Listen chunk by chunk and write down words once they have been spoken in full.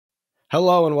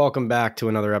Hello and welcome back to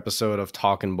another episode of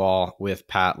Talkin Ball with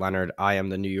Pat Leonard. I am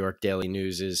the New York Daily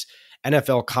News'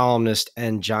 NFL columnist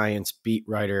and Giants beat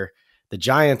writer. The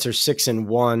Giants are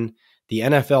 6-1. The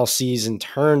NFL season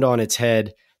turned on its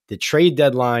head. The trade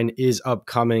deadline is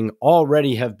upcoming.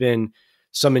 Already have been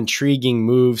some intriguing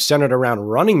moves centered around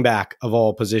running back of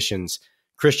all positions.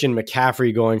 Christian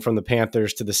McCaffrey going from the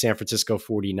Panthers to the San Francisco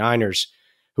 49ers,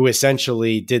 who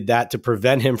essentially did that to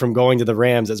prevent him from going to the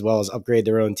Rams as well as upgrade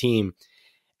their own team.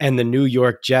 And the New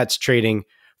York Jets trading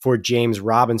for James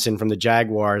Robinson from the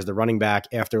Jaguars, the running back,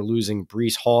 after losing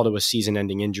Breece Hall to a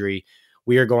season-ending injury.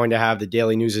 We are going to have the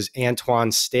Daily News'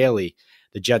 Antwan Staley,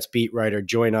 the Jets beat writer,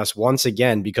 join us once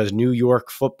again because New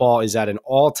York football is at an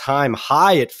all-time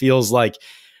high, it feels like,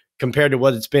 compared to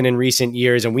what it's been in recent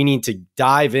years. And we need to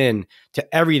dive in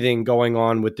to everything going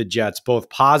on with the Jets, both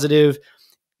positive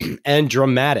and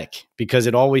dramatic, because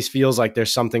it always feels like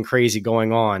there's something crazy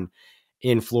going on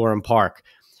in Florham Park.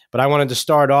 But I wanted to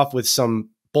start off with some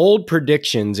bold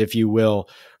predictions, if you will,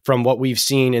 from what we've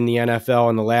seen in the NFL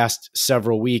in the last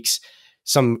several weeks,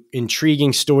 some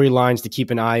intriguing storylines to keep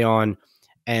an eye on,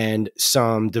 and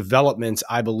some developments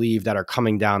I believe that are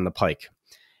coming down the pike.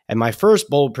 And my first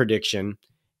bold prediction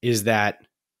is that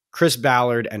Chris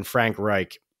Ballard and Frank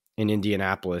Reich in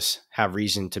Indianapolis have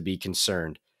reason to be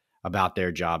concerned about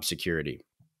their job security.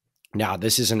 Now,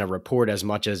 this isn't a report as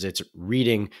much as it's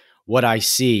reading what I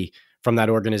see from that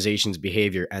organization's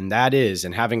behavior. And that is,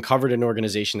 and having covered an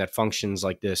organization that functions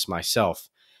like this myself,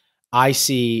 I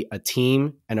see a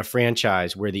team and a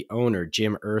franchise where the owner,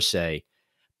 Jim Irsay,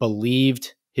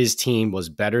 believed his team was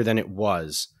better than it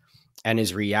was and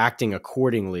is reacting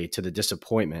accordingly to the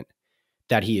disappointment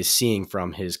that he is seeing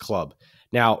from his club.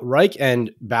 Now, Reich and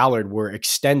Ballard were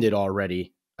extended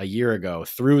already a year ago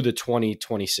through the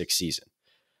 2026 season.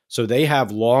 So they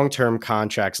have long-term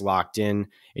contracts locked in.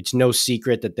 It's no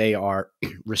secret that they are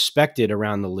respected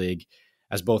around the league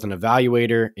as both an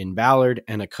evaluator in Ballard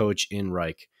and a coach in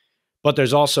Reich. But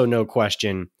there's also no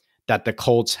question that the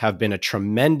Colts have been a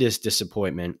tremendous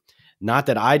disappointment. Not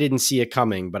that I didn't see it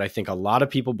coming, but I think a lot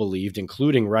of people believed,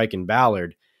 including Reich and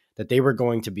Ballard, that they were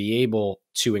going to be able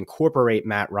to incorporate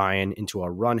Matt Ryan into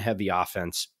a run-heavy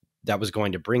offense that was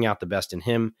going to bring out the best in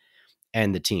him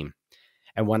and the team.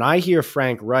 And when I hear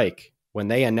Frank Reich, when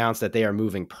they announce that they are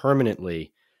moving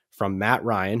permanently from Matt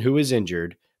Ryan, who is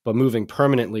injured, but moving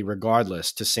permanently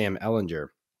regardless to Sam Ehlinger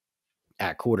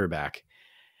at quarterback,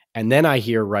 and then I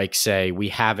hear Reich say, we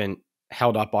haven't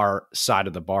held up our side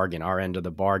of the bargain, our end of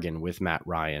the bargain with Matt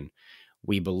Ryan.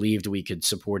 We believed we could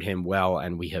support him well,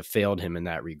 and we have failed him in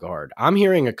that regard. I'm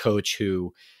hearing a coach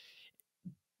who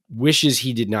wishes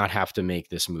he did not have to make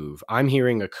this move. I'm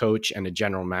hearing a coach and a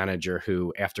general manager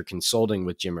who, after consulting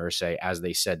with Jim Irsay, as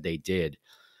they said they did,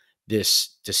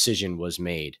 this decision was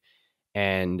made.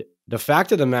 And the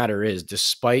fact of the matter is,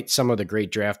 despite some of the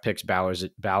great draft picks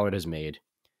Ballard has made,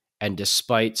 and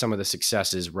despite some of the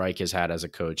successes Reich has had as a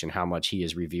coach and how much he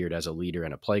is revered as a leader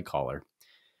and a play caller,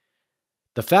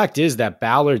 the fact is that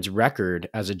Ballard's record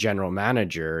as a general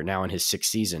manager now in his sixth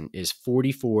season is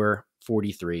 44,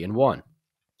 43, and 1.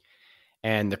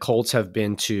 And the Colts have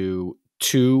been to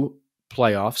 2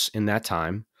 playoffs in that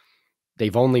time.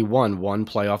 They've only won 1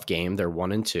 playoff game. They're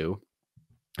 1-2.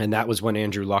 And that was when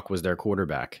Andrew Luck was their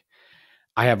quarterback.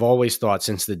 I have always thought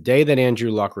since the day that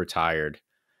Andrew Luck retired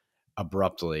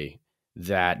abruptly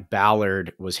that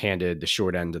Ballard was handed the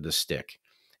short end of the stick.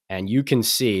 And you can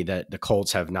see that the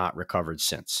Colts have not recovered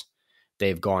since.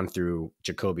 They've gone through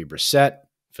Jacoby Brissett,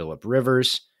 Phillip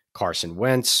Rivers, Carson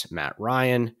Wentz, Matt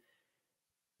Ryan.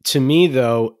 To me,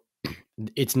 though,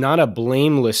 it's not a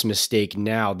blameless mistake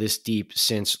now this deep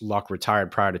since Luck retired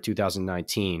prior to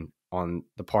 2019 on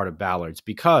the part of Ballard's,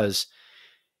 because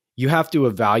you have to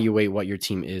evaluate what your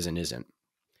team is and isn't.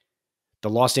 The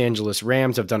Los Angeles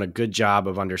Rams have done a good job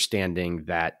of understanding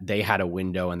that they had a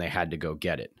window and they had to go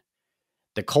get it.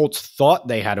 The Colts thought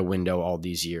they had a window all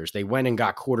these years. They went and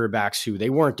got quarterbacks who they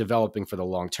weren't developing for the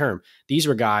long term. These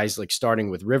were guys like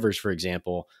starting with Rivers, for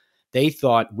example. They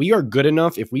thought we are good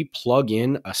enough if we plug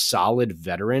in a solid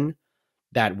veteran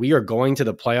that we are going to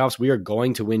the playoffs, we are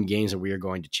going to win games, and we are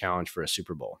going to challenge for a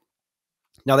Super Bowl.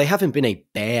 Now, they haven't been a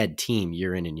bad team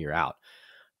year in and year out,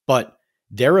 but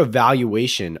their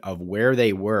evaluation of where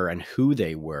they were and who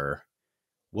they were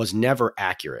was never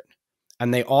accurate.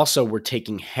 And they also were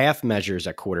taking half measures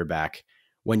at quarterback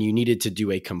when you needed to do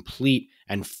a complete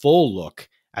and full look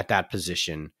at that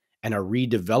position and a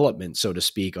redevelopment, so to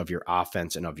speak, of your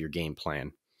offense and of your game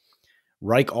plan.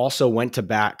 Reich also went to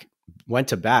bat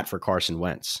for Carson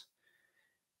Wentz.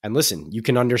 And listen, you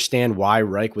can understand why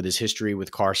Reich, with his history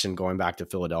with Carson going back to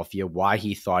Philadelphia, why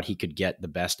he thought he could get the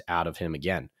best out of him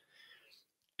again.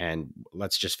 And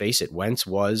let's just face it, Wentz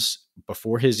was,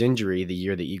 before his injury, the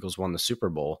year the Eagles won the Super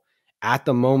Bowl, at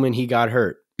the moment he got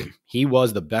hurt, he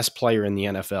was the best player in the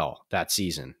NFL that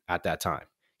season at that time.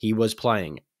 He was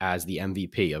playing as the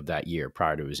MVP of that year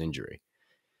prior to his injury.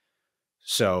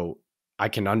 So I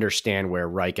can understand where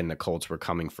Reich and the Colts were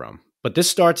coming from. But this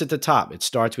starts at the top. It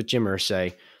starts with Jim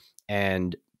Irsay.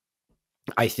 And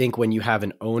I think when you have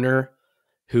an owner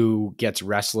who gets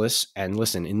restless, and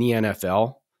listen, in the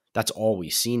NFL, that's all we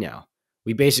see now.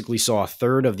 We basically saw a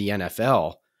third of the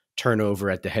NFL turn over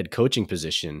at the head coaching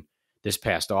position this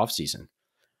past offseason.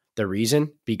 The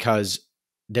reason? Because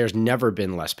there's never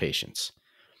been less patience.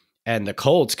 And the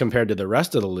Colts, compared to the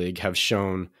rest of the league, have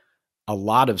shown a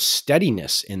lot of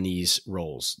steadiness in these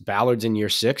roles. Ballard's in year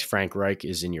 6. Frank Reich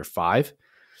is in year 5.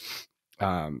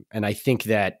 And I think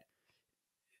that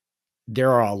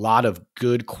there are a lot of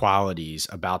good qualities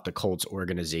about the Colts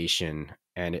organization,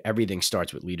 and everything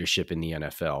starts with leadership in the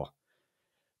NFL.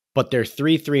 But they're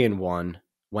 3-1.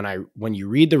 When you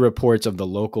read the reports of the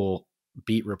local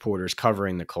beat reporters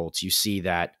covering the Colts, you see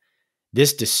that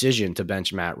this decision to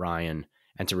bench Matt Ryan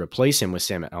and to replace him with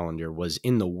Sam Ellinger was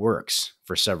in the works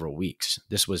for several weeks.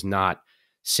 This was not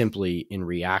simply in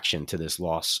reaction to this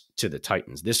loss to the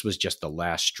Titans. This was just the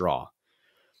last straw.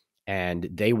 And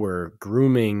they were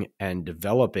grooming and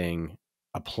developing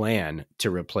a plan to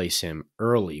replace him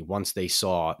early once they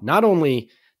saw not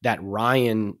only that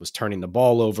Ryan was turning the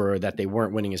ball over, that they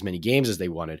weren't winning as many games as they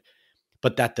wanted,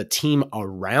 but that the team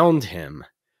around him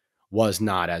was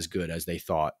not as good as they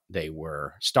thought they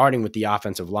were, starting with the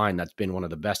offensive line that's been one of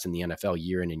the best in the NFL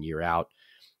year in and year out.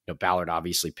 Ballard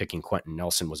obviously picking Quentin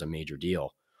Nelson was a major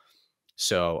deal.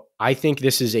 So I think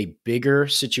this is a bigger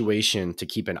situation to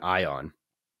keep an eye on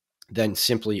than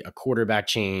simply a quarterback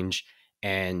change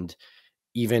and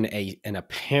even an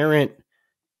apparent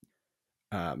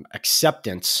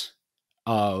acceptance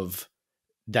of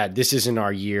that this isn't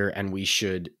our year and we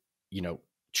should,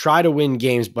 try to win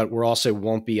games, but we're also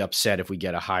won't be upset if we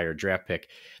get a higher draft pick.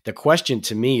 The question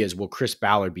to me is, will Chris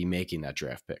Ballard be making that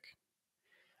draft pick?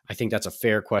 I think that's a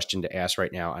fair question to ask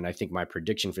right now. And I think my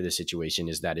prediction for this situation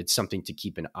is that it's something to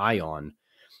keep an eye on.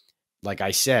 Like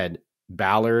I said,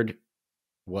 Ballard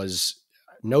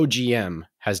no GM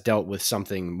has dealt with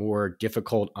something more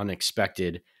difficult,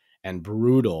 unexpected, and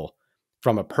brutal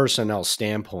from a personnel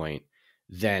standpoint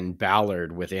than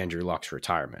Ballard with Andrew Luck's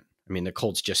retirement. I mean, the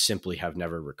Colts just simply have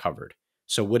never recovered.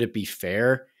 So would it be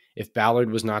fair if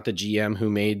Ballard was not the GM who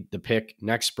made the pick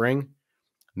next spring?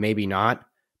 Maybe not,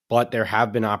 but there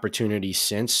have been opportunities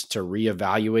since to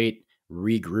reevaluate,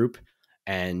 regroup,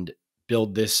 and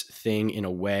build this thing in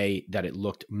a way that it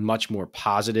looked much more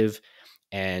positive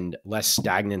and less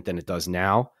stagnant than it does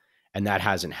now. And that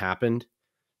hasn't happened.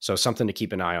 So something to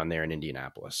keep an eye on there in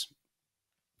Indianapolis.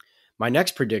 My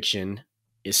next prediction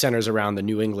centers around the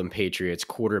New England Patriots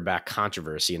quarterback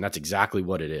controversy, and that's exactly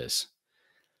what it is.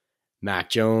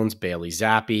 Mac Jones, Bailey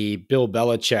Zappi, Bill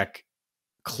Belichick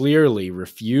clearly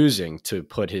refusing to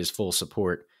put his full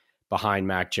support behind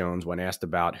Mac Jones when asked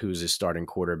about who's his starting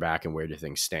quarterback and where do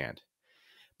things stand.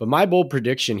 But my bold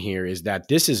prediction here is that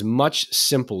this is much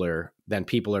simpler than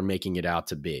people are making it out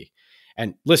to be.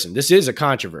 And listen, this is a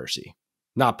controversy,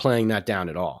 not playing that down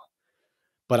at all.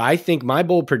 But I think my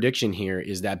bold prediction here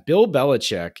is that Bill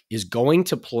Belichick is going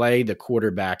to play the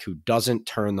quarterback who doesn't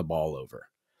turn the ball over.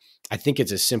 I think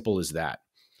it's as simple as that.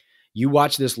 You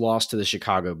watch this loss to the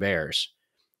Chicago Bears,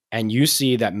 and you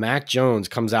see that Mac Jones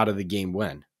comes out of the game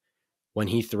when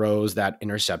he throws that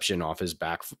interception off his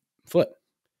back foot.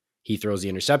 He throws the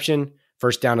interception,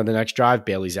 first down of the next drive,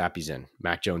 Bailey Zappi's in.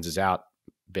 Mac Jones is out,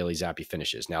 Bailey Zappi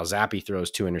finishes. Now Zappi throws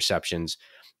 2 interceptions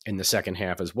in the second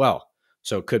half as well.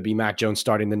 So it could be Mac Jones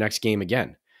starting the next game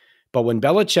again. But when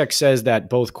Belichick says that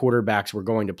both quarterbacks were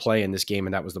going to play in this game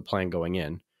and that was the plan going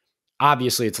in,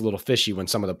 obviously it's a little fishy when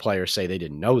some of the players say they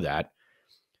didn't know that.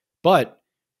 But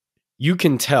you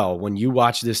can tell when you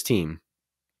watch this team,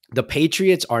 the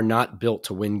Patriots are not built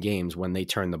to win games when they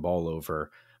turn the ball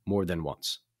over more than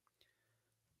once.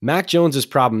 Mac Jones'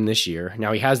 problem this year,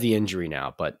 now he has the injury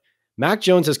now, but Mac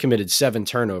Jones has committed 7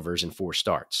 turnovers in 4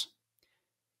 starts.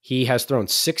 He has thrown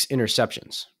 6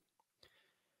 interceptions.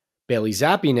 Bailey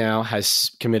Zappi now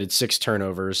has committed 6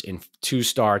 turnovers in 2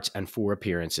 starts and 4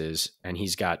 appearances, and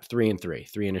he's got 3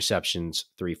 interceptions,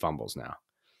 3 fumbles now.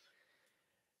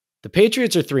 The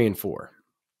Patriots are 3-4.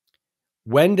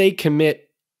 When they commit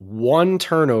 1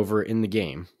 turnover in the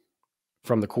game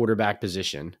from the quarterback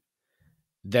position,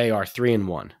 they are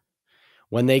 3-1.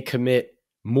 When they commit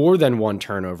more than 1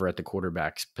 turnover at the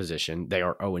quarterback's position, they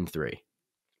are 0-3.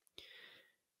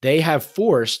 They have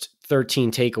forced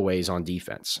 13 takeaways on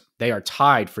defense. They are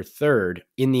tied for 3rd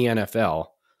in the NFL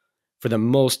for the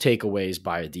most takeaways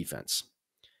by a defense.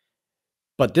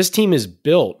 But this team is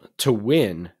built to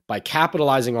win by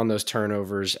capitalizing on those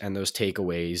turnovers and those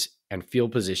takeaways and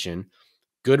field position,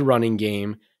 good running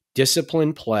game,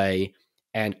 disciplined play,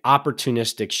 and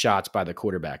opportunistic shots by the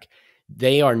quarterback.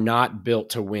 They are not built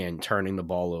to win turning the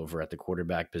ball over at the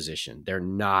quarterback position. They're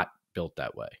not built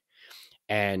that way.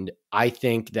 And I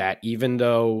think that even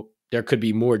though there could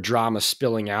be more drama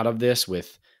spilling out of this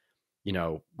with,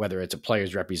 whether it's a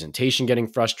player's representation getting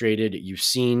frustrated, you've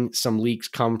seen some leaks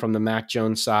come from the Mac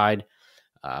Jones side.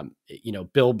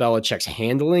 Bill Belichick's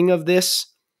handling of this,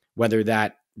 whether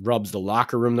that rubs the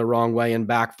locker room the wrong way and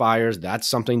backfires, that's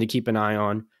something to keep an eye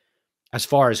on. As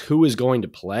far as who is going to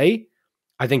play,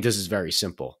 I think this is very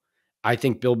simple. I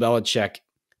think Bill Belichick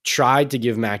tried to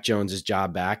give Mac Jones his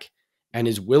job back and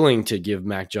is willing to give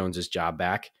Mac Jones his job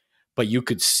back. But you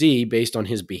could see, based on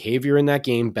his behavior in that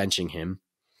game, benching him,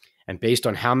 and based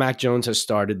on how Mac Jones has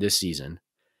started this season,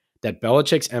 that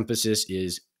Belichick's emphasis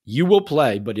is you will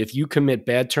play, but if you commit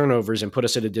bad turnovers and put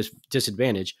us at a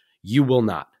disadvantage, you will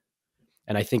not.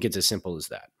 And I think it's as simple as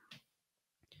that.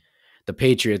 The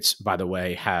Patriots, by the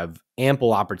way, have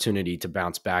ample opportunity to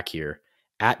bounce back here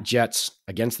at Jets,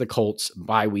 against the Colts,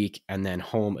 bye week, and then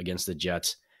home against the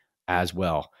Jets as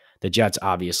well. The Jets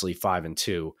obviously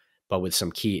 5-2, but with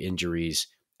some key injuries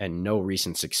and no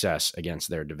recent success against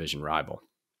their division rival.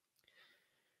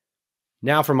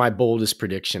 Now for my boldest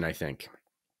prediction, I think.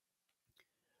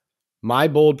 My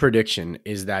bold prediction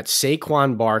is that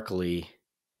Saquon Barkley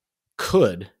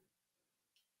could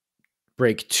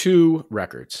break 2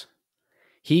 records.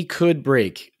 He could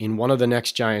break, in one of the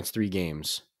next Giants 3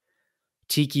 games,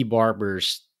 Tiki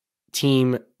Barber's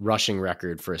team rushing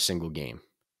record for a single game.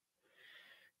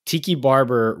 Tiki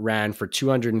Barber ran for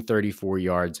 234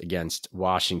 yards against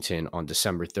Washington on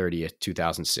December 30th,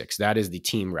 2006. That is the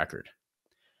team record.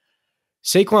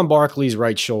 Saquon Barkley's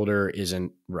right shoulder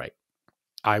isn't right.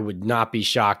 I would not be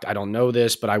shocked. I don't know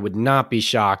this, but I would not be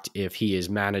shocked if he is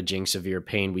managing severe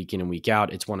pain week in and week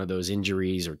out. It's one of those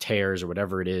injuries or tears or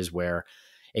whatever it is where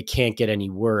it can't get any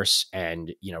worse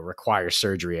and, require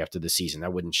surgery after the season.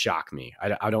 That wouldn't shock me.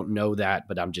 I don't know that,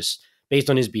 but I'm just, based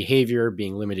on his behavior,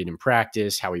 being limited in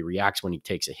practice, how he reacts when he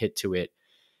takes a hit to it.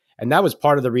 And that was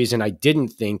part of the reason I didn't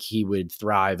think he would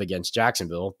thrive against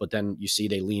Jacksonville. But then you see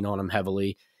they lean on him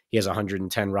heavily. He has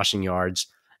 110 rushing yards,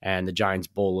 and the Giants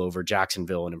bowl over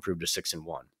Jacksonville and improve to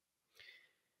 6-1.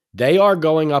 They are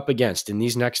going up against, in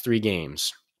these next 3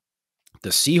 games, the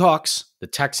Seahawks, the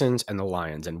Texans, and the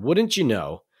Lions. And wouldn't you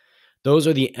know, those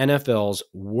are the NFL's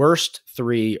worst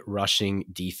 3 rushing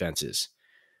defenses.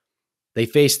 They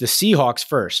face the Seahawks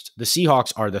first. The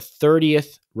Seahawks are the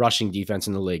 30th rushing defense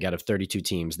in the league out of 32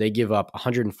 teams. They give up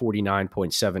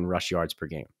 149.7 rush yards per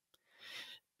game.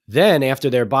 Then, after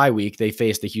their bye week, they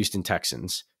face the Houston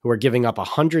Texans, who are giving up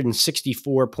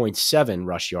 164.7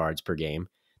 rush yards per game.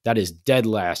 That is dead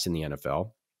last in the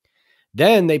NFL.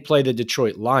 Then they play the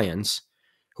Detroit Lions,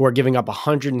 who are giving up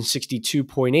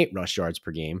 162.8 rush yards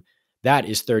per game. That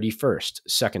is 31st,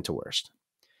 second to worst.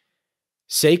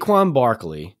 Saquon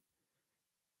Barkley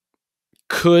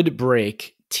could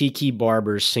break Tiki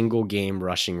Barber's single game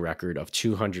rushing record of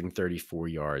 234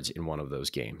 yards in one of those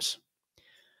games.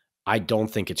 I don't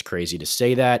think it's crazy to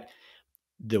say that.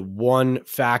 The one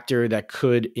factor that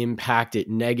could impact it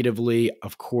negatively,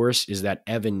 of course, is that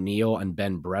Evan Neal and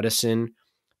Ben Bredeson,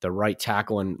 the right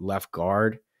tackle and left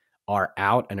guard, are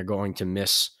out and are going to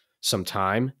miss some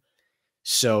time.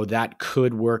 So that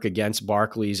could work against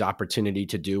Barkley's opportunity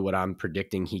to do what I'm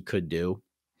predicting he could do.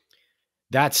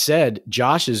 That said,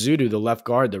 Josh Azudu, the left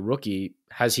guard, the rookie,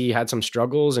 has he had some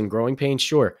struggles and growing pains?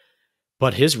 Sure.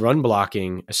 But his run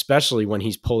blocking, especially when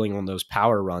he's pulling on those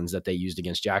power runs that they used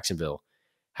against Jacksonville,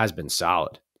 has been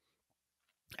solid.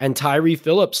 And Tyree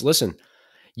Phillips, listen,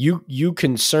 you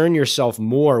concern yourself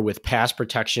more with pass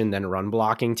protection than run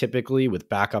blocking typically with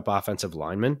backup offensive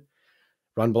linemen.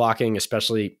 Run blocking,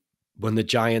 especially when the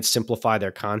Giants simplify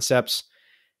their concepts,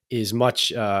 is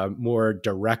much more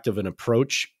direct of an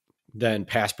approach than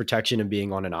pass protection and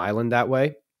being on an island that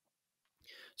way.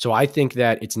 So I think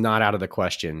that it's not out of the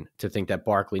question to think that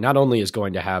Barkley not only is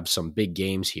going to have some big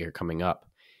games here coming up,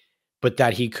 but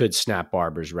that he could snap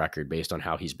Barber's record based on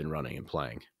how he's been running and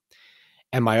playing.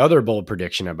 And my other bold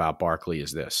prediction about Barkley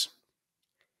is this.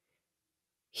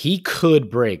 He could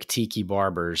break Tiki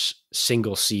Barber's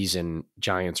single season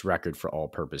Giants record for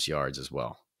all-purpose yards as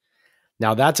well.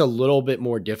 Now, that's a little bit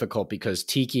more difficult because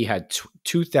Tiki had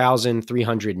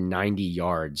 2,390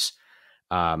 yards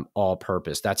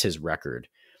all-purpose. That's his record.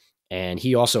 And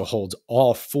he also holds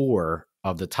all 4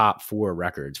 of the top 4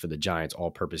 records for the Giants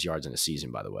all-purpose yards in a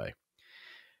season, by the way.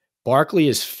 Barkley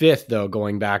is fifth, though,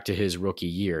 going back to his rookie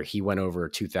year. He went over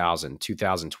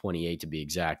 2,028 to be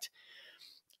exact.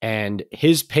 And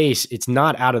his pace, it's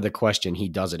not out of the question he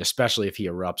does it, especially if he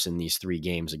erupts in these 3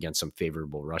 games against some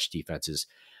favorable rush defenses.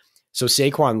 So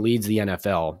Saquon leads the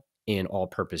NFL in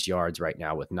all-purpose yards right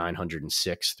now with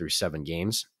 906 through 7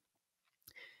 games.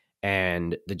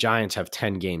 And the Giants have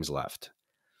 10 games left.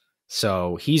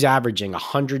 So he's averaging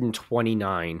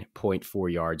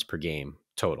 129.4 yards per game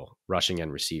total, rushing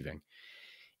and receiving.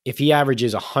 If he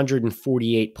averages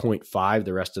 148.5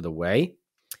 the rest of the way,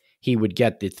 he would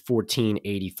get the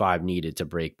 1485 needed to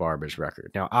break Barber's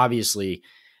record. Now, obviously,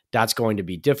 that's going to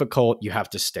be difficult. You have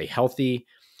to stay healthy.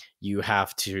 You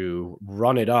have to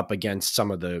run it up against some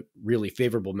of the really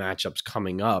favorable matchups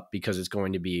coming up, because it's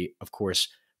going to be, of course,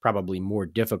 probably more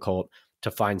difficult to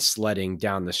find sledding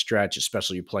down the stretch,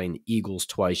 especially you're playing the Eagles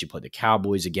twice, you play the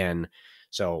Cowboys again.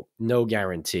 So no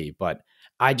guarantee, but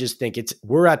I just think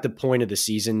we're at the point of the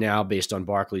season now based on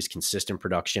Barkley's consistent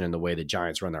production and the way the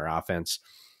Giants run their offense.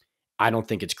 I don't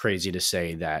think it's crazy to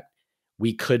say that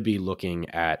we could be looking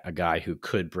at a guy who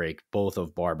could break both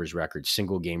of Barber's records,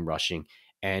 single game rushing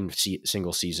and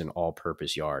single season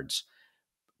all-purpose yards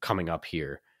coming up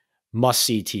here.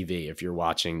 Must-see TV if you're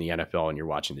watching the NFL and you're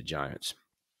watching the Giants.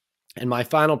 And my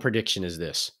final prediction is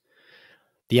this.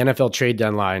 The NFL trade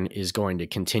deadline is going to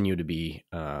continue to be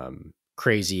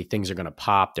crazy. Things are going to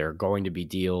pop. There are going to be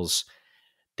deals.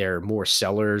 There are more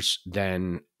sellers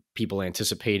than people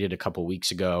anticipated a couple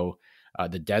weeks ago.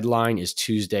 The deadline is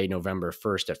Tuesday, November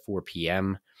 1st at 4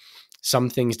 p.m. Some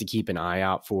things to keep an eye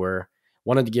out for.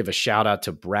 Wanted to give a shout out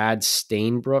to Brad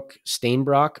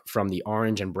Stainbrock from the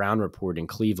Orange and Brown Report in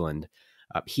Cleveland.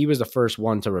 He was the first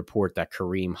one to report that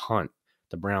Kareem Hunt,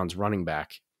 the Browns running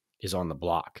back, is on the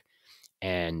block.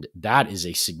 And that is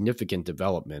a significant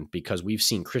development because we've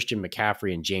seen Christian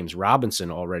McCaffrey and James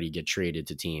Robinson already get traded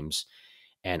to teams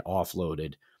and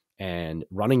offloaded. And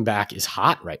running back is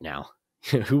hot right now.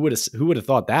 Who would have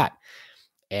thought that?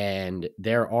 And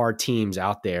there are teams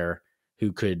out there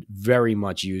who could very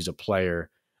much use a player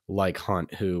like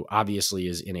Hunt, who obviously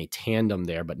is in a tandem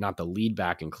there, but not the lead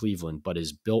back in Cleveland, but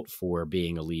is built for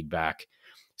being a lead back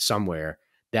somewhere.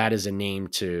 That is a name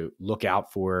to look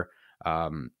out for.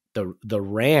 The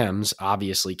Rams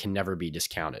obviously can never be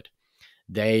discounted.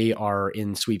 They are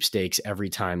in sweepstakes every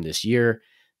time this year.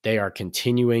 They are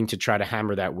continuing to try to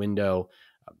hammer that window.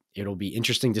 It'll be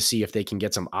interesting to see if they can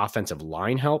get some offensive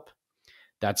line help.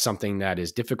 That's something that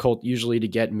is difficult usually to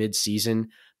get mid-season,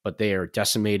 but they are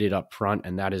decimated up front,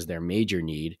 and that is their major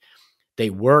need. They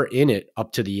were in it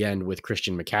up to the end with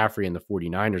Christian McCaffrey and the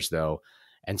 49ers, though,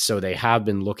 and so they have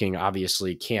been looking.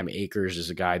 Obviously, Cam Akers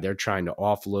is a guy they're trying to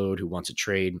offload who wants a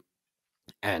trade,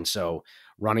 and so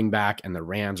running back and the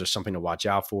Rams are something to watch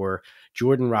out for.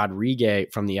 Jordan Rodriguez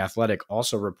from The Athletic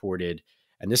also reported,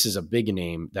 and this is a big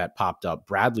name that popped up,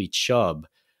 Bradley Chubb.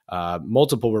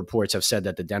 Multiple reports have said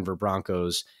that the Denver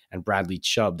Broncos and Bradley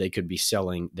Chubb, they could be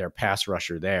selling their pass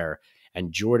rusher there.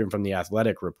 And Jordan from The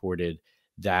Athletic reported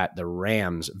that the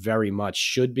Rams very much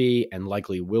should be and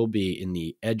likely will be in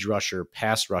the edge rusher,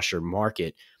 pass rusher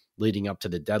market leading up to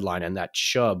the deadline, and that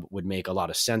Chubb would make a lot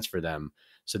of sense for them.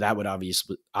 So that would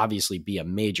obviously be a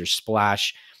major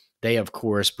splash. They, of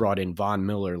course, brought in Von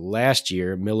Miller last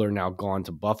year. Miller now gone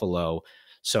to Buffalo.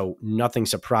 So nothing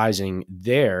surprising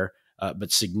there.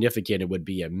 But significant, it would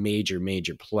be a major,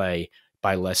 major play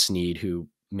by Les Snead, who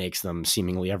makes them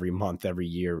seemingly every month, every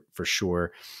year for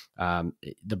sure.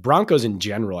 The Broncos in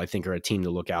general, I think, are a team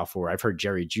to look out for. I've heard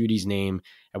Jerry Jeudy's name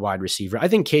at wide receiver. I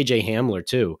think KJ Hamler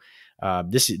too.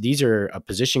 These are a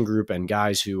position group and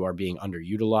guys who are being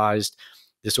underutilized.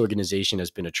 This organization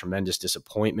has been a tremendous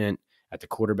disappointment at the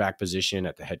quarterback position,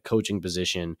 at the head coaching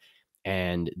position,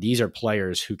 and these are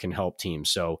players who can help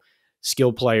teams. So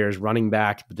skill players, running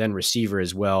back, but then receiver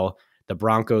as well. The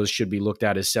Broncos should be looked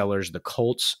at as sellers. The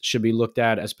Colts should be looked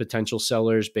at as potential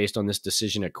sellers based on this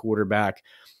decision at quarterback.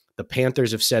 The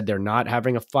Panthers have said they're not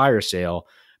having a fire sale,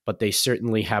 but they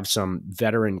certainly have some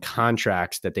veteran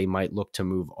contracts that they might look to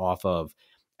move off of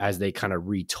as they kind of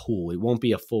retool. It won't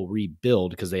be a full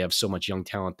rebuild because they have so much young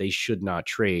talent they should not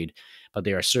trade, but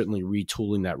they are certainly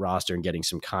retooling that roster and getting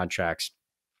some contracts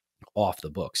off the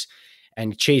books.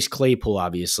 And Chase Claypool,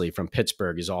 obviously, from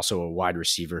Pittsburgh, is also a wide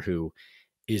receiver who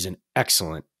is an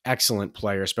excellent, excellent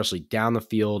player, especially down the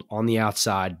field, on the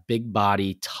outside, big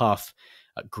body, tough,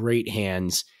 great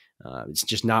hands. It's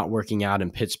just not working out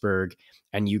in Pittsburgh.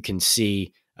 And you can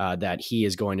see that he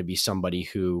is going to be somebody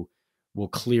who will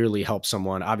clearly help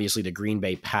someone. Obviously, the Green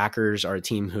Bay Packers are a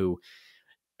team who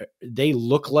they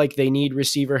look like they need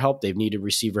receiver help. They've needed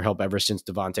receiver help ever since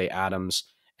Devontae Adams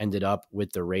ended up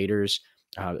with the Raiders.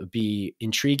 Be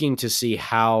intriguing to see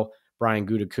how Brian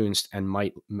Gutekunst and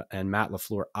Matt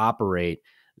LaFleur operate,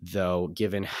 though,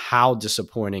 given how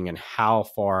disappointing and how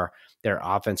far their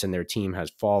offense and their team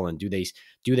has fallen. Do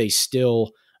they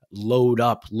still load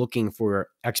up looking for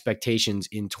expectations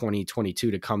in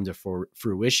 2022 to come to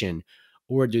fruition,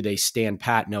 or do they stand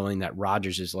pat knowing that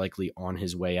Rodgers is likely on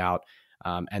his way out,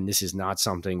 and this is not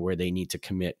something where they need to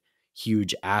commit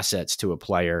huge assets to a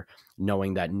player,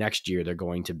 knowing that next year they're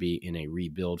going to be in a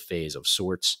rebuild phase of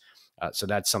sorts. So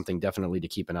that's something definitely to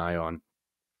keep an eye on.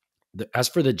 As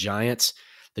for the Giants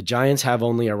have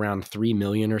only around $3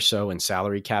 million or so in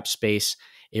salary cap space.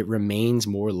 It remains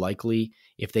more likely,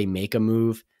 if they make a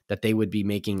move, that they would be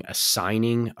making a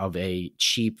signing of a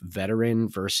cheap veteran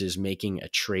versus making a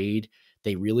trade.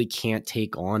 They really can't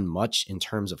take on much in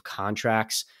terms of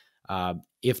contracts.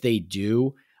 If they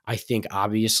do, I think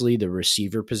obviously the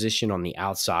receiver position on the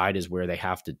outside is where they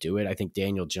have to do it. I think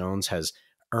Daniel Jones has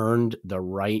earned the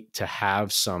right to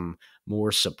have some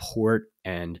more support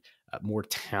and more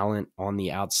talent on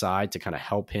the outside to kind of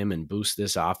help him and boost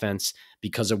this offense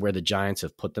because of where the Giants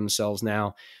have put themselves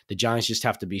now. The Giants just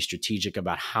have to be strategic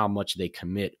about how much they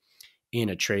commit in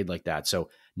a trade like that. So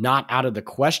not out of the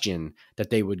question that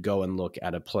they would go and look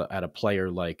at a player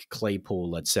like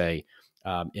Claypool, let's say,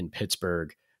 in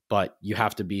Pittsburgh, but you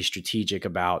have to be strategic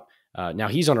about, now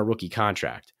he's on a rookie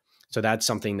contract. So that's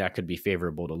something that could be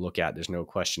favorable to look at. There's no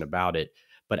question about it.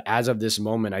 But as of this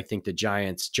moment, I think the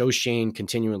Giants, Joe Shane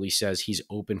continually says he's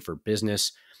open for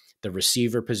business. The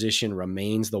receiver position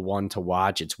remains the one to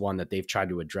watch. It's one that they've tried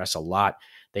to address a lot.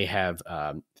 They have,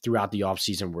 throughout the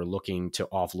offseason, we're looking to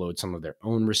offload some of their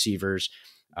own receivers.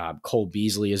 Cole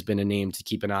Beasley has been a name to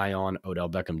keep an eye on. Odell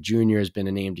Beckham Jr. has been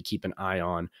a name to keep an eye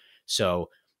on. So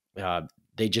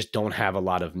they just don't have a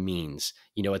lot of means.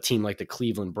 You know, a team like the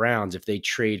Cleveland Browns, if they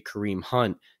trade Kareem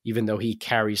Hunt, even though he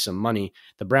carries some money,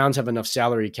 the Browns have enough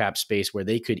salary cap space where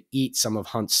they could eat some of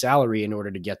Hunt's salary in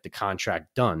order to get the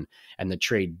contract done and the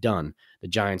trade done. The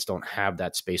Giants don't have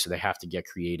that space, so they have to get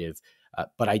creative.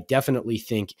 But I definitely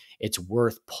think it's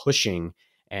worth pushing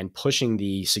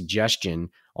the suggestion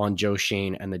on Joe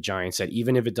Shane and the Giants that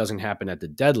even if it doesn't happen at the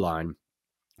deadline,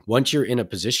 once you're in a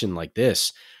position like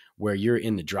this, where you're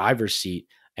in the driver's seat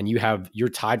and you're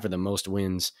tied for the most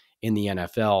wins in the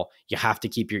NFL, you have to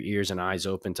keep your ears and eyes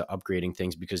open to upgrading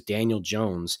things because Daniel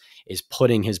Jones is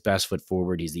putting his best foot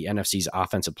forward. He's the NFC's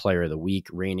Offensive Player of the Week,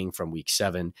 reigning from week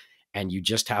 7. And you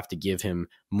just have to give him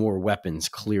more weapons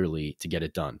clearly to get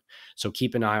it done. So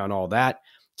keep an eye on all that.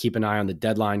 Keep an eye on the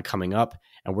deadline coming up.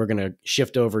 And we're going to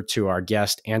shift over to our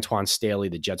guest, Antwan Staley,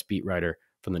 the Jets beat writer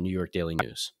from the New York Daily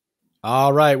News.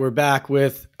 All right, we're back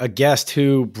with a guest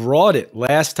who brought it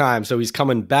last time. So he's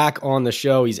coming back on the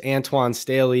show. He's Antwan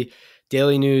Staley,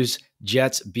 Daily News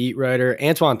Jets beat writer.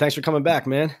 Antwan, thanks for coming back,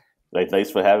 man. Hey, thanks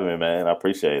for having me, man. I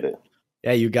appreciate it.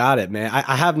 Yeah, you got it, man.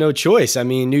 I have no choice. I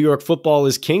mean, New York football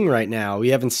is king right now. We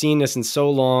haven't seen this in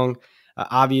so long.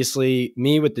 Obviously,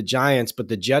 me with the Giants, but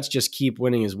the Jets just keep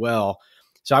winning as well.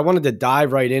 So I wanted to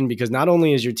dive right in because not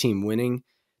only is your team winning,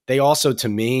 they also, to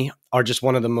me, are just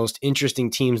one of the most interesting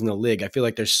teams in the league. I feel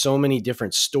like there's so many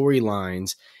different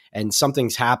storylines and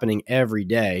something's happening every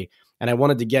day. And I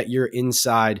wanted to get your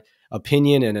inside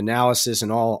opinion and analysis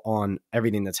and all on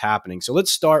everything that's happening. So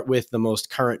let's start with the most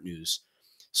current news.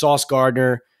 Sauce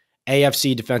Gardner,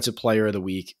 AFC Defensive Player of the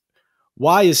Week.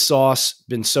 Why has Sauce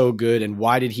been so good, and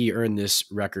why did he earn this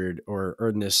record or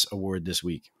earn this award this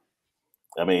week?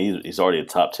 I mean, he's already a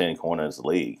top 10 corner in the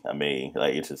league. I mean,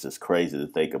 like it's just crazy to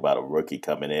think about a rookie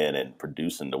coming in and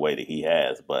producing the way that he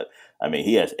has. But I mean,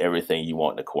 he has everything you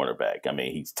want in a cornerback. I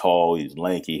mean, he's tall, he's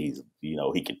lanky,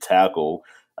 he can tackle.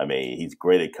 I mean, he's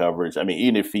great at coverage. I mean,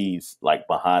 even if he's like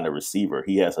behind a receiver,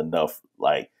 he has enough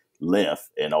like length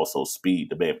and also speed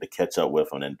to be able to catch up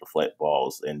with him and deflect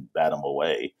balls and bat him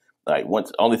away. Like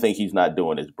only thing he's not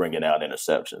doing is bringing out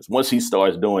interceptions. Once he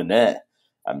starts doing that,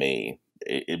 I mean,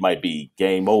 it might be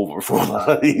game over for a lot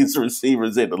of these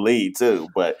receivers in the league too.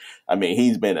 But I mean,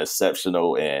 he's been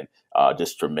exceptional and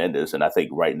just tremendous. And I think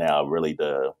right now, really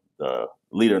the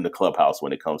leader in the clubhouse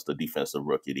when it comes to defensive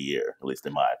rookie of the year, at least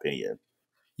in my opinion.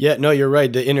 Yeah, no, you're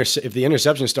right. If the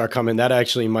interceptions start coming, that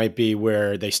actually might be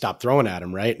where they stop throwing at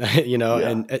him, right? Yeah.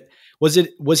 And was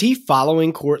he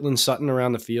following Courtland Sutton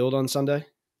around the field on Sunday?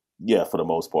 Yeah, for the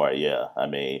most part, yeah. I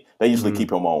mean, they usually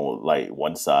keep him on like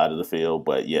one side of the field,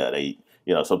 but yeah,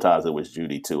 sometimes it was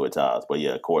Judy too at times. But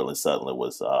yeah, Courtland Sutton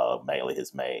was mainly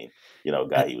his main,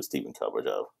 guy he was keeping coverage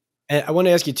of. And I want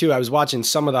to ask you too, I was watching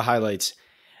some of the highlights.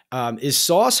 Is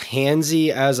Sauce handsy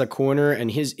as a corner,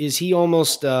 and is he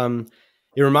almost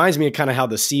It reminds me of kind of how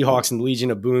the Seahawks and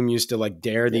Legion of Boom used to like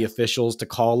dare the Yeah. officials to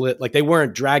call it. Like they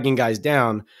weren't dragging guys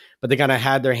down, but they kind of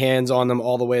had their hands on them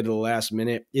all the way to the last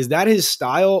minute. Is that his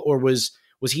style, or was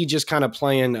he just kind of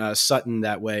playing Sutton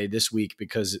that way this week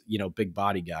because, big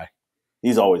body guy?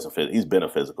 He's always he's been a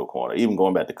physical corner. Even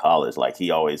going back to college, like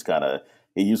he always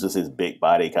he uses his big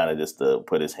body kind of just to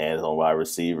put his hands on wide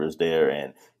receivers there,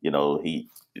 and he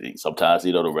sometimes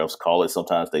the refs call it,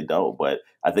 sometimes they don't. But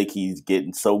I think he's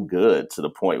getting so good to the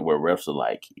point where refs are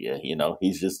like, yeah,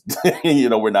 he's just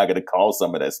we're not going to call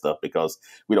some of that stuff because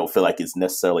we don't feel like it's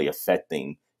necessarily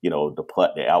affecting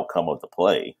the outcome of the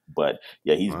play. But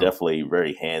yeah, he's definitely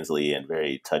very handsy and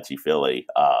very touchy feely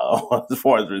as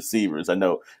far as receivers. I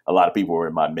know a lot of people were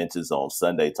in my mentions on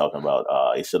Sunday talking about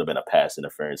it should have been a pass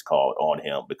interference called on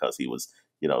him because he was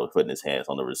putting his hands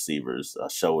on the receiver's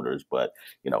shoulders. But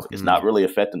it's not really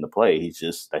affecting the play.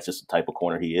 That's just the type of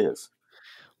corner he is.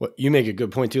 Well, you make a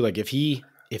good point too. Like if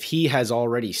he has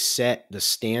already set the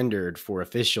standard for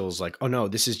officials, like, oh no,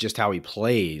 this is just how he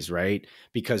plays, right?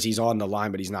 Because he's on the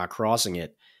line, but he's not crossing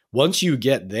it. Once you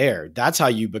get there, that's how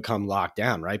you become locked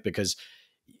down, right? Because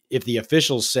if the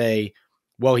officials say,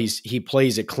 well, he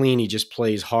plays it clean, he just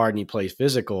plays hard and he plays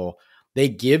physical, they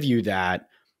give you that,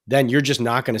 then you're just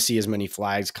not going to see as many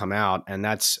flags come out. And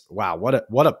that's, wow,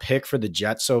 what a pick for the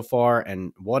Jets so far,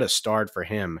 and what a start for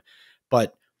him.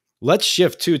 But let's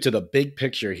shift to the big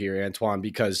picture here, Antwan,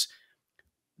 because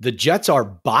the Jets are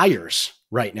buyers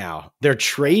right now. They're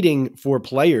trading for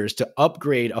players to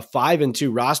upgrade a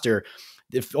 5-2 roster.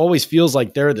 It always feels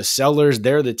like they're the sellers.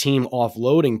 They're the team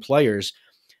offloading players.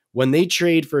 When they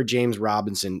trade for James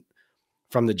Robinson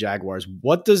from the Jaguars,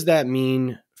 what does that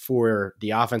mean for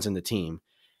the offense and the team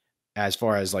as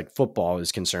far as like football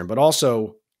is concerned? But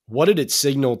also, what did it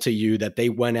signal to you that they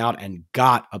went out and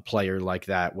got a player like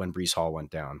that when Breece Hall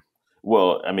went down?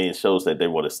 Well, I mean, it shows that they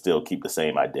want to still keep the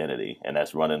same identity, and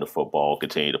that's running the football,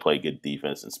 continue to play good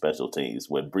defense and special teams.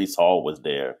 When Breece Hall was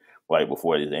there right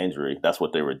before his injury, that's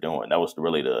what they were doing. That was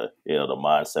really the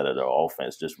mindset of their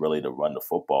offense, just really to run the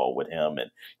football with him,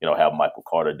 and have Michael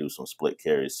Carter do some split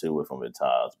carries too with him at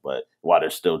times. But while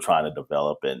they're still trying to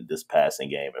develop in this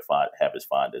passing game and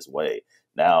find his way.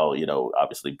 Now,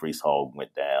 obviously Breece Hall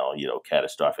went down,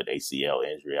 catastrophic ACL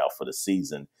injury out for the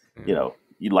season.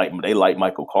 They like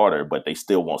Michael Carter, but they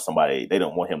still want somebody. They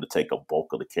don't want him to take a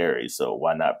bulk of the carries. So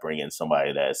why not bring in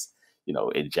somebody that's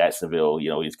in Jacksonville?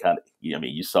 He's kind of.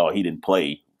 You saw he didn't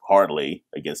play hardly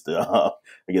against the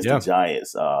the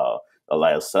Giants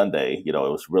last Sunday. It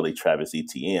was really Travis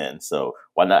Etienne. So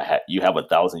why not? You have a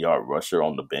 1,000-yard rusher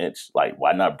on the bench. Like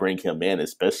why not bring him in,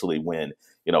 especially when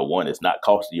one, it's not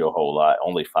costing you a whole lot,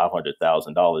 only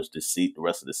 $500,000 to see the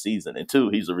rest of the season, and two,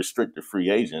 he's a restricted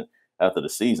free agent after the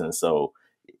season, so.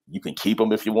 You can keep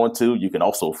him if you want to. You can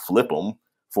also flip him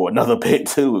for another pick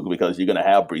too, because you're going to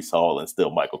have Breece Hall and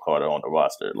still Michael Carter on the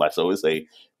roster. So it's a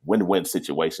win-win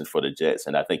situation for the Jets,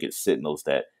 and I think it signals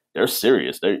that they're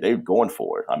serious. They're going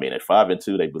for it. I mean, at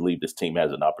 5-2, they believe this team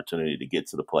has an opportunity to get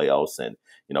to the playoffs and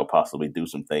possibly do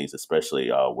some things, especially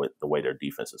with the way their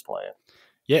defense is playing.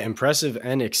 Yeah, impressive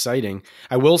and exciting.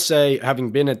 I will say,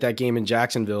 having been at that game in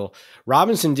Jacksonville,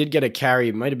 Robinson did get a carry.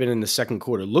 It might have been in the second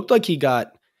quarter. Looked like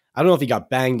I don't know if he got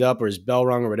banged up or his bell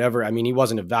rung or whatever. I mean, he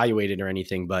wasn't evaluated or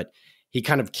anything, but he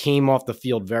kind of came off the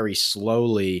field very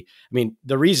slowly. I mean,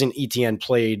 the reason Etienne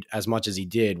played as much as he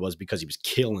did was because he was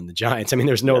killing the Giants. I mean,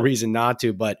 there's no reason not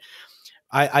to, but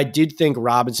I did think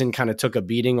Robinson kind of took a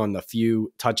beating on the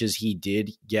few touches he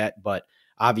did get, but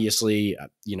obviously,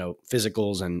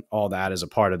 physicals and all that is a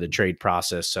part of the trade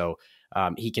process. So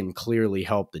he can clearly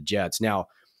help the Jets. Now,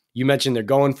 you mentioned they're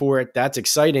going for it. That's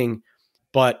exciting,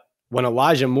 but when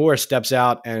Elijah Moore steps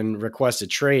out and requests a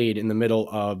trade in the middle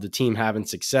of the team having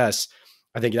success,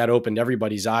 I think that opened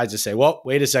everybody's eyes to say, well,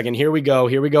 wait a second, here we go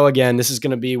again. This is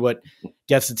going to be what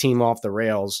gets the team off the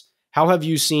rails. How have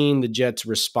you seen the Jets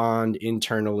respond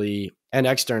internally and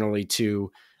externally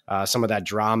to some of that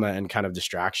drama and kind of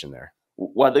distraction there?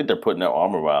 Well, I think they're putting their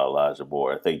arm around Elijah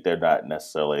Moore. I think they're not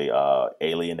necessarily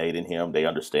alienating him. They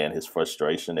understand his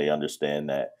frustration. They understand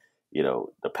that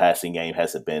the passing game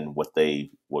hasn't been what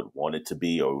they would want it to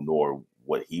be, or nor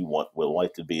what he would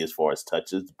like to be as far as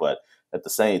touches. But at the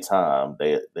same time,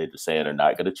 they're saying they're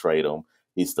not going to trade him.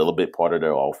 He's still a big part of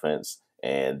their offense,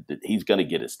 and he's going to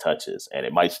get his touches. And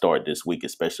it might start this week,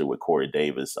 especially with Corey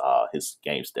Davis. His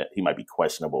game stat, he might be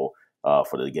questionable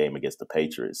for the game against the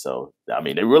Patriots. So, I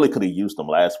mean, they really could have used him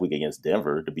last week against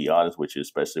Denver, to be honest with you,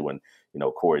 especially when,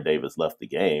 Corey Davis left the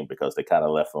game, because they kind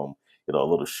of left him, a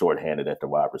little shorthanded at the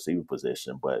wide receiver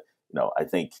position. But, I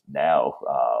think now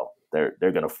they're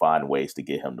going to find ways to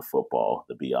get him the football,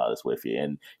 to be honest with you.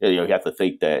 And you have to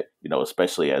think that,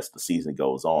 especially as the season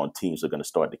goes on, teams are going to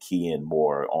start to key in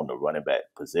more on the running back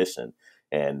position,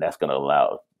 and that's going to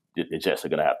allow the Jets are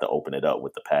going to have to open it up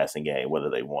with the passing game, whether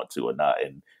they want to or not.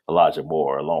 And Elijah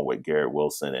Moore, along with Garrett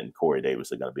Wilson and Corey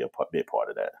Davis, are going to be a big part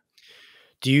of that.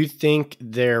 Do you think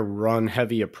their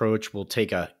run-heavy approach will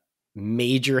take a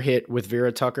major hit with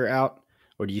Vera Tucker out,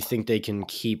 or do you think they can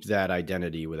keep that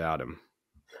identity without him?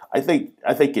 I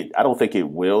don't think it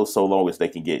will, so long as they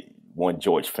can get one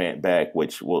George Fant back,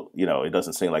 which will, it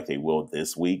doesn't seem like they will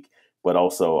this week. But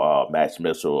also Max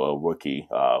Mitchell, a rookie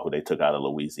who they took out of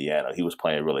Louisiana, he was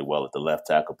playing really well at the left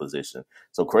tackle position.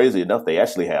 So crazy enough, they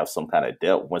actually have some kind of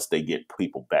depth once they get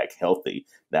people back healthy.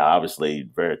 Now, obviously,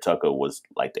 Vera Tucker was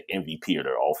like the MVP of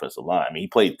their offensive line. I mean, he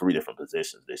played 3 different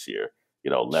positions this year,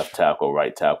 left tackle,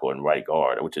 right tackle, and right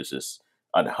guard, which is just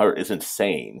unheard. It's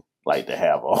insane, like, to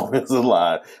have offensive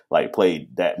line, like,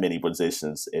 played that many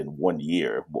positions in 1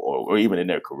 year or even in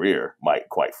their career,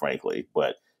 quite frankly.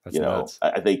 But that's nuts.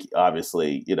 I think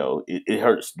obviously, it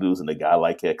hurts losing a guy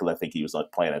like that because I think he was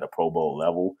playing at a Pro Bowl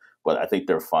level. But I think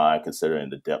they're fine considering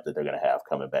the depth that they're going to have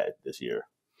coming back this year.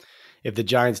 If the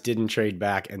Giants didn't trade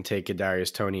back and take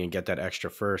Kadarius Toney and get that extra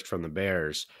first from the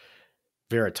Bears,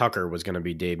 Vera Tucker was going to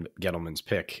be Dave Gettleman's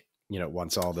pick.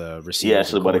 Once all the receivers. Yeah,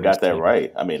 actually, but it got that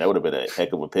right. I mean, that would have been a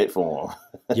heck of a pick for him.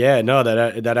 Yeah, no,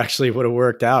 that actually would have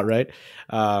worked out, right?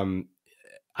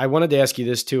 I wanted to ask you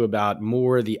this too about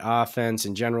more the offense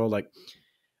in general. Like,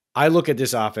 I look at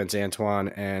this offense,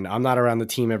 Antwan, and I'm not around the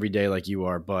team every day like you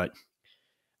are, but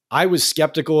I was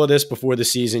skeptical of this before the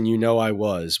season. I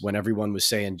was, when everyone was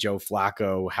saying Joe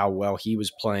Flacco, how well he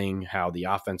was playing, how the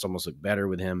offense almost looked better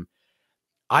with him.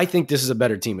 I think this is a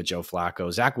better team with Joe Flacco.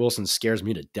 Zach Wilson scares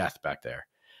me to death back there.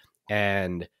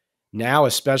 And now,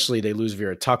 especially, they lose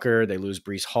Vera Tucker, they lose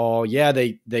Breece Hall. Yeah,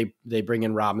 they bring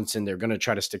in Robinson. They're going to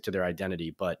try to stick to their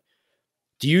identity. But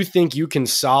do you think you can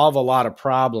solve a lot of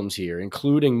problems here,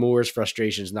 including Moore's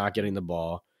frustrations not getting the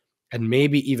ball, and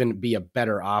maybe even be a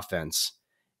better offense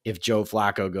if Joe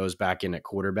Flacco goes back in at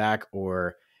quarterback?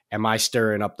 Or am I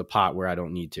stirring up the pot where I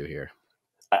don't need to here?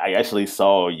 I actually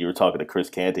saw you were talking to Chris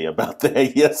Canty about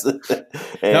that yesterday.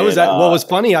 That was what was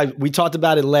funny. We talked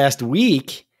about it last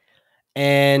week.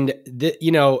 And,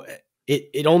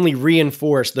 it only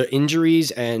reinforced the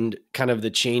injuries and kind of the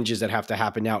changes that have to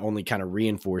happen now only kind of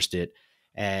reinforced it.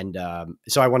 And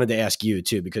so I wanted to ask you,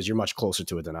 too, because you're much closer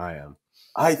to it than I am.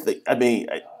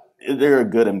 There are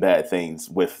good and bad things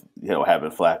with,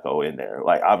 having Flacco in there.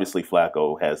 Like, obviously,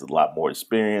 Flacco has a lot more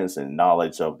experience and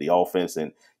knowledge of the offense.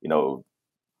 And,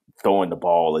 throwing the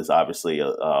ball is obviously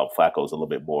Flacco's a little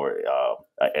bit more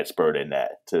expert in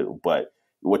that, too. But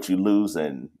what you lose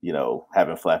in,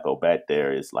 having Flacco back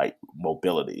there is like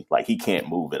mobility. Like, he can't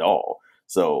move at all.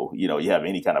 So, you have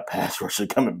any kind of pass rusher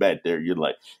coming back there, you're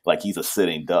like he's a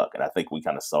sitting duck. And I think we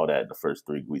kind of saw that in the first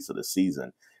 3 weeks of the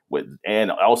season.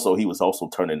 And also he was also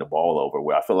turning the ball over,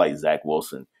 where I feel like Zach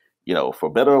Wilson,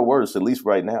 for better or worse, at least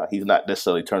right now, he's not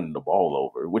necessarily turning the ball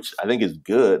over, which I think is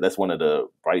good. That's one of the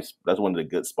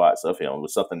good spots of him. It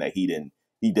was something that he did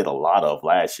a lot of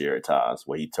last year at times,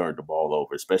 where he turned the ball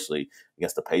over, especially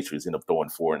against the Patriots. Ended up throwing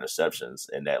 4 interceptions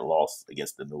in that loss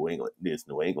against New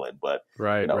England. But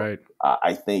right.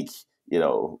 I think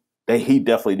that he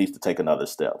definitely needs to take another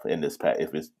step in this.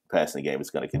 If his passing game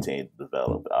is going to continue to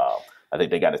develop, I think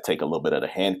they got to take a little bit of the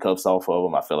handcuffs off of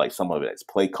him. I feel like some of it is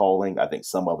play calling. I think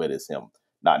some of it is him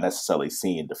not necessarily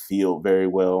seeing the field very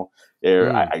well.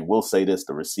 I will say this: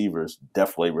 the receivers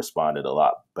definitely responded a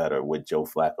lot better with Joe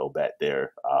Flacco back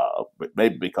there,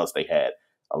 maybe because they had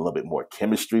a little bit more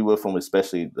chemistry with him,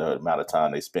 especially the amount of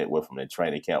time they spent with him in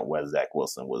training camp, where Zach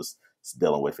Wilson was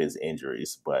dealing with his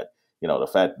injuries. But the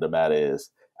fact of the matter is,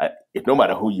 if no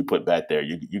matter who you put back there,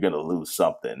 you're going to lose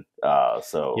something.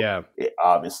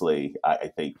 Obviously, I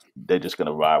think they're just going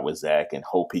to ride with Zach and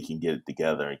hope he can get it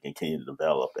together and continue to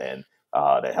develop, and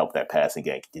that help that passing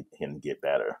game get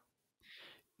better.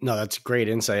 No, that's great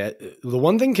insight. The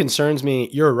one thing concerns me,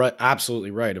 you're right, absolutely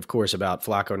right, of course, about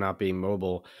Flacco not being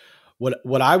mobile.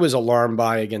 What I was alarmed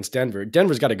by against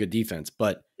Denver's got a good defense,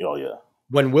 but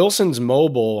when Wilson's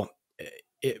mobile,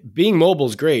 being mobile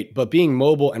is great, but being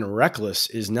mobile and reckless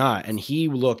is not. And he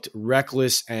looked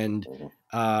reckless and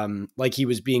like he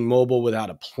was being mobile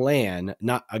without a plan.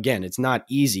 It's not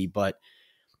easy, but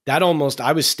that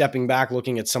I was stepping back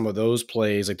looking at some of those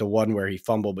plays, like the one where he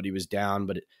fumbled, but he was down,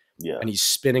 and he's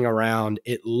spinning around.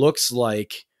 It looks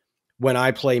like when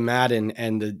I play Madden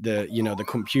and the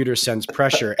computer sends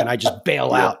pressure and I just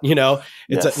bail out,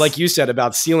 it's like you said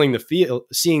about seeing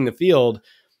the field.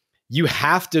 You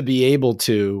have to be able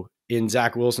to, in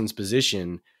Zach Wilson's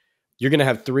position, you're going to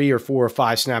have 3 or 4 or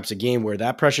 5 snaps a game where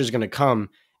that pressure is going to come,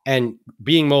 and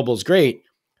being mobile is great,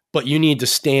 but you need to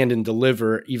stand and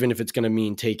deliver, even if it's going to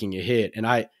mean taking a hit.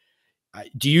 And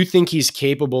do you think he's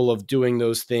capable of doing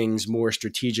those things more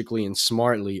strategically and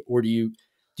smartly, or do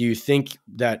you think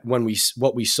that what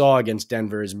we saw against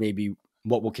Denver is maybe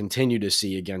what we'll continue to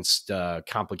see against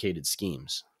complicated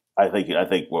schemes? I think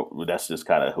that's just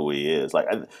kind of who he is. Like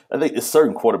I think there's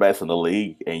certain quarterbacks in the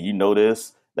league, and you know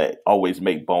this, that always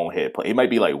make bonehead play. It might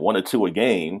be like 1 or 2 a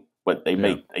game, but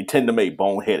Yeah. they tend to make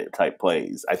boneheaded type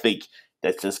plays. I think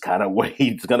that's just kind of what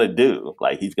he's gonna do.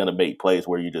 Like he's gonna make plays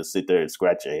where you just sit there and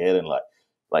scratch your head and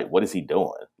like what is he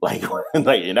doing? Like and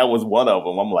that was one of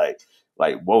them. I'm like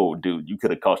whoa, dude, you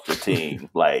could have cost your team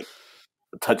like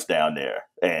touchdown there.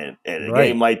 And a game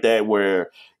Right. like that where,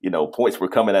 points were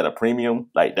coming at a premium,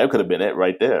 like that could have been it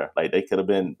right there. Like they could have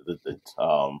been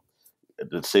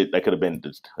that could have been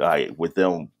with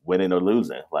them winning or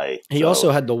losing. Like He also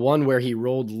so had the one where he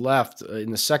rolled left in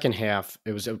the second half.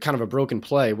 It was kind of a broken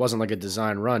play. It wasn't like a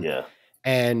design run. yeah.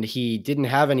 And he didn't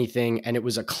have anything, and it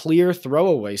was a clear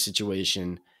throwaway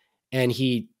situation. And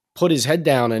he put his head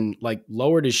down and like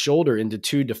lowered his shoulder into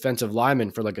 2 defensive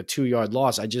linemen for like a 2-yard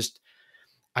loss. I just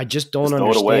don't Just throw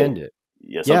it away. understand it.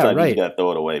 Yeah, Yeah, sometimes you just right. gotta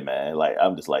throw it away, man. Like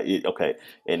I'm just like, okay.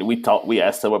 And we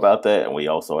asked him about that, and we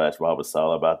also asked Robert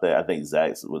Sala about that. I think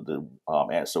Zach's with the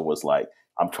answer was like,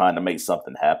 I'm trying to make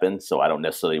something happen, so I don't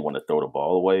necessarily want to throw the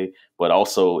ball away. But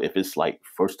also, if it's like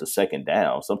first to second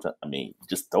down, sometimes I mean,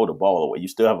 just throw the ball away. You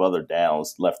still have other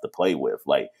downs left to play with.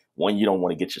 Like one, you don't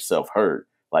want to get yourself hurt,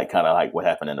 like kind of like what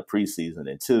happened in the preseason,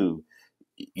 and two,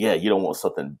 yeah, you don't want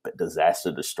something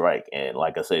disaster to strike. And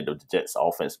like I said, the Jets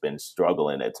offense been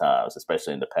struggling at times,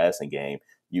 especially in the passing game.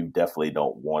 You definitely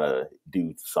don't want to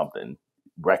do something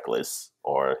reckless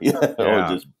or or Yeah.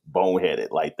 just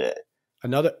boneheaded like that.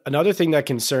 Another thing that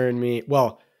concerned me,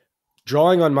 well,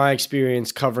 drawing on my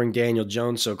experience covering Daniel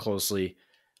Jones so closely,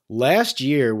 last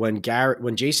year when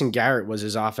Jason Garrett was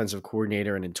his offensive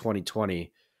coordinator, and in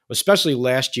 2020, especially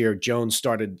last year, Jones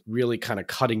started really kind of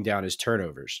cutting down his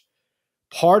turnovers.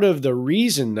 Part of the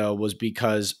reason, though, was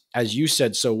because, as you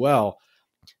said so well,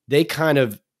 they kind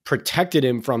of protected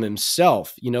him from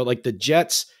himself. Like the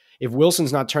Jets, if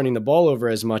Wilson's not turning the ball over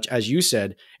as much, as you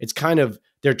said, it's kind of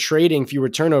they're trading fewer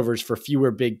turnovers for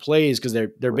fewer big plays because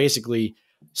they're Right. basically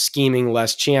scheming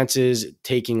less chances,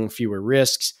 taking fewer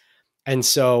risks. And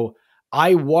so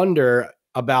I wonder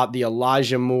about the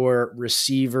Elijah Moore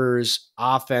receivers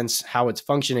offense, how it's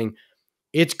functioning.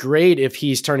 It's great if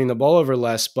he's turning the ball over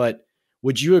less, but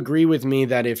would you agree with me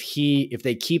that if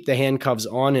they keep the handcuffs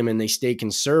on him and they stay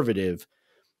conservative,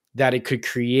 that it could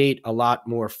create a lot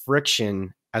more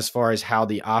friction as far as how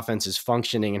the offense is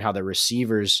functioning and how the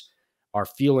receivers are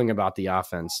feeling about the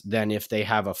offense than if they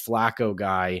have a Flacco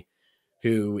guy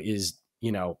who is,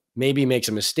 maybe makes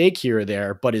a mistake here or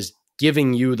there, but is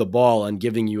giving you the ball and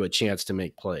giving you a chance to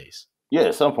make plays? Yeah,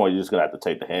 at some point you're just gonna have to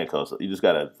take the handcuffs. You just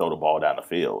gotta throw the ball down the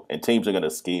field, and teams are gonna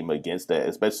scheme against that.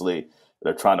 Especially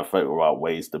they're trying to figure out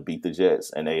ways to beat the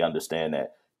Jets, and they understand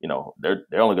that they're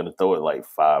only gonna throw it like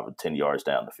 5 or 10 yards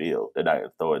down the field. They're not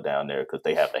gonna throw it down there because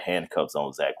they have the handcuffs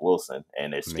on Zach Wilson,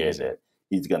 and they're scared Amazing. that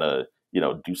he's gonna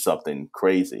do something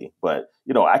crazy. But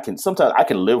I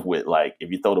can live with like if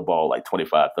you throw the ball like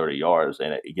 25, 30 yards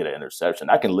and you get an interception.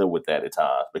 I can live with that at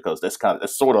times because that's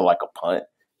sort of like a punt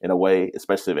in a way,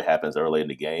 especially if it happens early in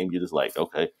the game. You're just like,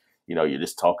 okay, you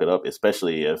just talk it up,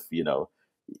 especially if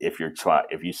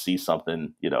you see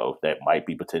something, that might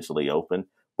be potentially open.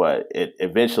 But it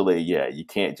eventually, yeah, you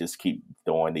can't just keep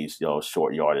doing these,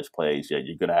 short yardage plays. Yeah,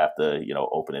 you're gonna have to,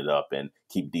 open it up and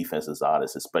keep defenses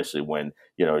honest, especially when,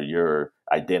 your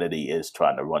identity is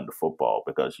trying to run the football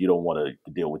because you don't want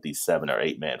to deal with these 7 or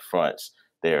 8 man fronts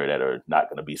there that are not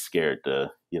going to be scared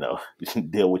to,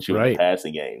 deal with you in the Right.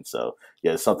 passing game. So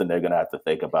yeah, it's something they're going to have to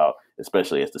think about,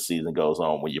 especially as the season goes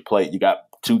on. When you got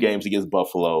 2 games against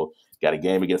Buffalo, got a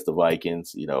game against the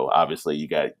Vikings. Obviously you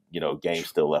got games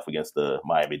still left against the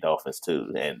Miami Dolphins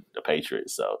too and the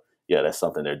Patriots. So yeah, that's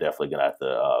something they're definitely going to have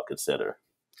to consider.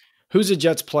 Who's a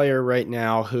Jets player right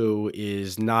now who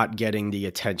is not getting the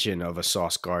attention of a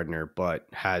Sauce Gardner, but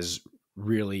has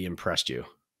really impressed you?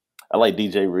 I like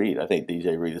DJ Reed. I think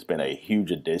DJ Reed has been a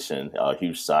huge addition, a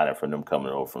huge signing from them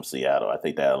coming over from Seattle. I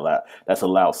think that's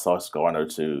allowed Sauce Gardner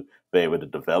to be able to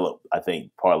develop. I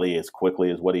think partly as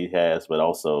quickly as what he has, but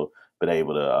also been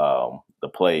able to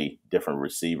play different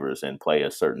receivers and play a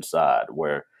certain side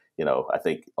where I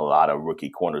think a lot of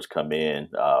rookie corners come in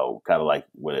kind of like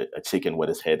with a chicken with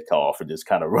his head cut off and just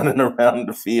kind of running around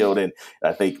the field. And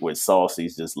I think with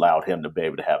Saucy's just allowed him to be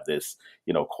able to have this,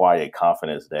 quiet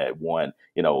confidence that one,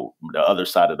 the other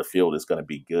side of the field is going to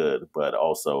be good, but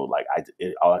also like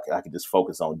I can just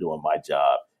focus on doing my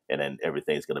job and then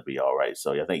everything's going to be all right.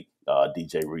 So I think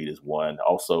DJ Reed is one.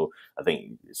 Also, I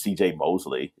think CJ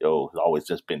Mosley, has always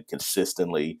just been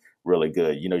consistently really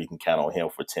good. You can count on him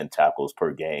for 10 tackles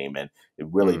per game and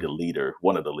really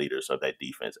one of the leaders of that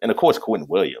defense. And of course, Quentin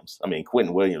Williams. I mean,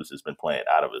 Quentin Williams has been playing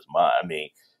out of his mind. I mean,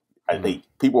 I think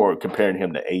people are comparing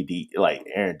him to AD, like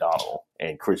Aaron Donald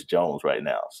and Chris Jones right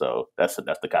now. So that's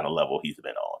the kind of level he's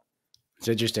been on. It's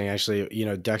interesting, actually.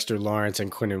 Dexter Lawrence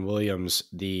and Quentin Williams,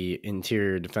 the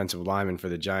interior defensive linemen for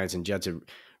the Giants and Jets,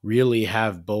 really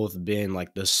have both been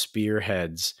like the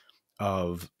spearheads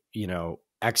of,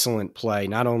 excellent play,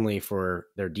 not only for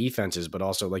their defenses, but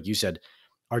also, like you said,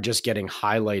 are just getting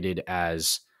highlighted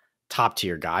as top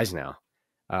tier guys now.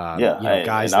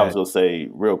 Guys. I was going to say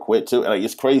real quick too. Like,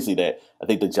 it's crazy that I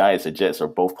think the Giants and Jets are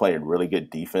both playing really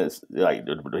good defense. Like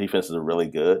the defenses are really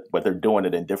good, but they're doing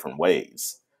it in different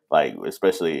ways. Like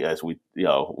especially as we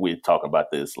talking about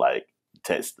this like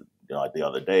text the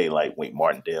other day. Like Wink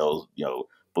Martindale's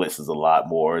blitzes a lot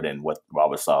more than what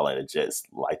Robert Saleh and the Jets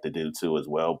like to do too as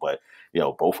well. But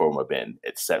both of them have been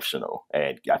exceptional,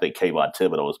 and I think Kayvon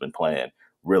Thibodeau has been playing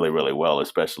really really well,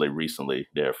 especially recently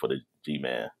there for the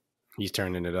G-Man. He's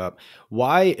turning it up.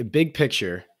 Why, big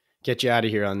picture, get you out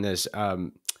of here on this.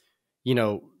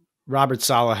 Robert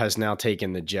Saleh has now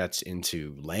taken the Jets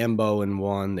into Lambeau and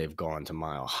won. They've gone to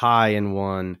Mile High and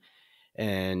won.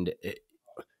 And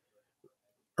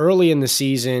early in the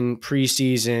season,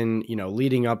 preseason,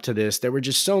 leading up to this, there were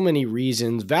just so many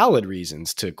reasons, valid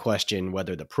reasons, to question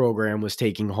whether the program was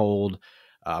taking hold,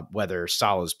 whether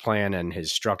Saleh's plan and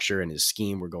his structure and his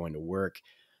scheme were going to work.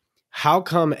 How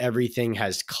come everything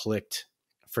has clicked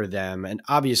for them? And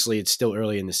obviously it's still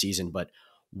early in the season, but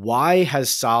why has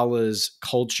Saleh's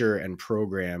culture and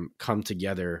program come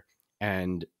together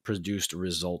and produced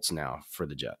results now for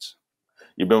the Jets?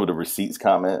 You remember the receipts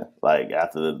comment? Like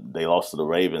after they lost to the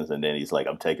Ravens, and then he's like,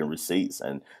 I'm taking receipts.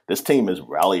 And this team has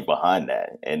rallied behind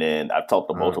that. And then I've talked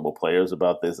to multiple players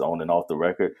about this on and off the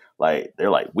record. Like, they're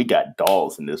like, we got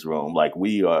dogs in this room. Like,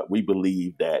 we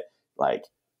believe that, like,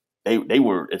 they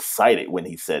were excited when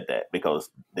he said that because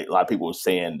a lot of people were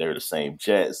saying they're the same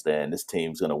Jets, then this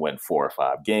team's going to win 4 or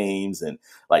 5 games. And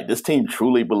like this team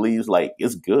truly believes like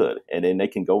it's good and then they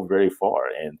can go very far.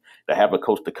 And to have a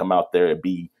coach to come out there and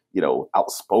be,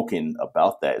 outspoken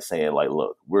about that, saying like,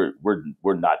 look, we're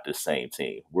not the same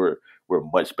team. We're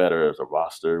much better as a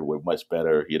roster. We're much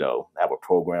better, have a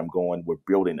program going. We're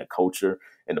building a culture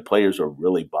and the players are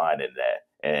really buying in that.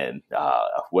 And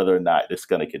whether or not it's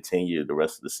going to continue the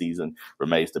rest of the season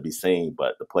remains to be seen.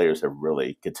 But the players have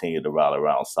really continued to rally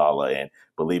around Saleh and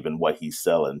believe in what he's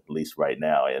selling, at least right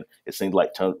now. And it seems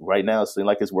like right now,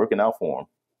 it's working out for him.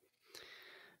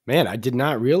 Man, I did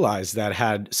not realize that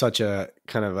had such a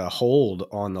kind of a hold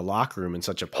on the locker room in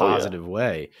such a positive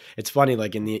way. It's funny,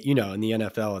 like in the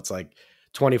NFL, it's like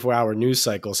 24-hour news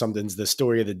cycle. Something's the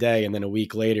story of the day. And then a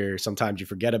week later, sometimes you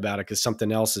forget about it because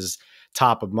something else is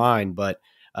top of mind. But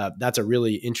that's a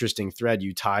really interesting thread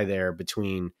you tie there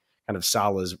between kind of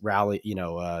Saleh's rally,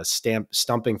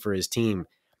 stumping for his team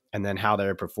and then how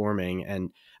they're performing.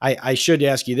 And I should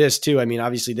ask you this too. I mean,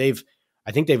 obviously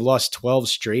I think they've lost 12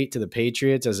 straight to the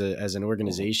Patriots as an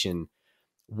organization.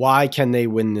 Why can they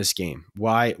win this game?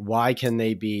 Why can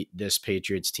they beat this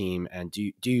Patriots team? And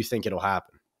do you think it'll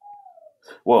happen?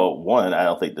 Well, one, I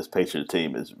don't think this Patriots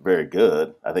team is very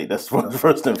good. I think that's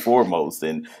first and foremost.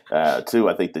 And two,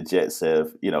 I think the Jets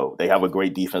have, they have a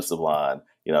great defensive line.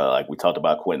 Like we talked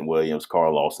about Quentin Williams,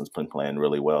 Carl Lawson's been playing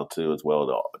really well too as well.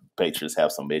 The Patriots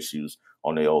have some issues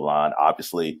on the O-line.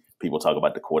 Obviously, people talk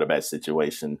about the quarterback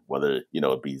situation, whether,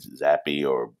 it be Zappe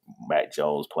or Mac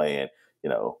Jones playing,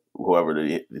 whoever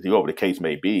the case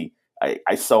may be.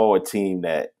 I saw a team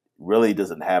that really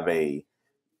doesn't have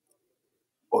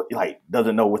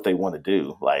doesn't know what they want to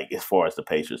do. Like as far as the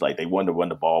Patriots, like they wanted to run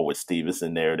the ball with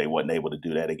Stevenson there. They wasn't able to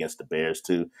do that against the Bears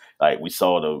too. Like we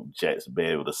saw the Jets be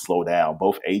able to slow down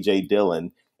both A.J.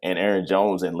 Dillon and Aaron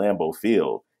Jones in Lambeau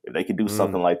Field. If they could do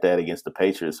something like that against the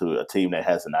Patriots, who a team that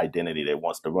has an identity that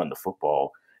wants to run the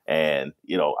football, and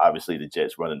obviously the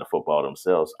Jets running the football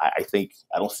themselves, I think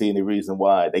I don't see any reason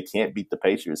why they can't beat the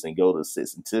Patriots and go to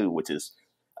 6-2, which is.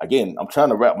 Again, I'm trying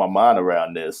to wrap my mind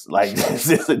around this. Like,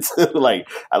 like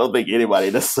I don't think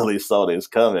anybody necessarily saw this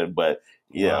coming. But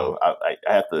I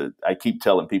have to. I keep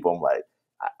telling people, I'm like,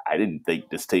 I didn't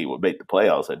think this team would make the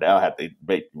playoffs, and now I have to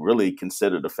really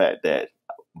consider the fact that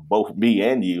both me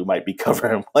and you might be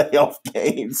covering playoff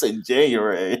games in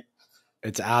January.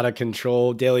 It's out of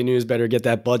control. Daily News better get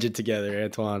that budget together,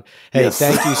 Antwan. Hey, Yes.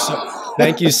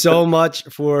 thank you so much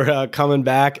for coming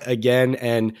back again.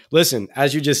 And listen,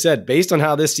 as you just said, based on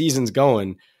how this season's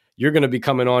going, you're going to be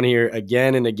coming on here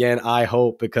again and again, I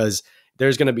hope, because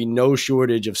there's going to be no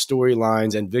shortage of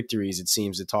storylines and victories, it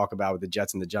seems, to talk about with the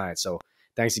Jets and the Giants. So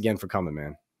thanks again for coming,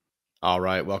 man. All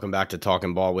right, welcome back to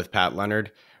Talkin Ball with Pat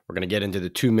Leonard. We're going to get into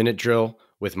the 2-minute drill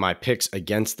with my picks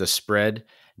against the spread.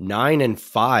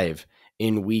 9-5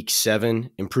 in week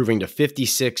 7, improving to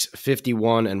 56,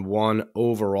 51, and 1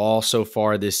 overall so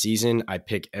far this season. I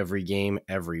pick every game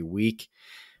every week.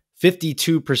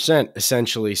 52%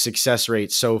 essentially success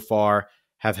rate so far,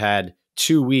 have had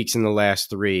 2 weeks in the last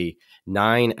 3,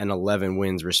 9 and 11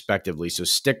 wins respectively. So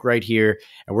stick right here,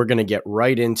 and we're going to get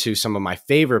right into some of my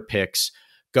favorite picks.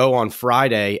 Go on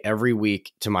Friday every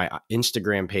week to my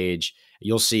Instagram page.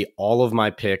 You'll see all of my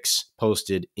picks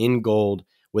posted in gold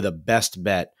with a best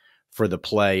bet for the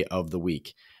play of the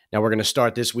week. Now we're going to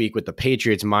start this week with the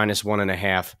Patriots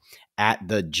 -1.5 at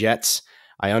the Jets.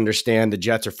 I understand the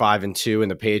Jets are 5-2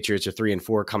 and the Patriots are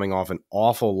 3-4, coming off an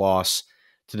awful loss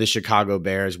to the Chicago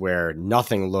Bears where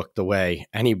nothing looked the way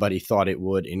anybody thought it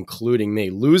would, including me,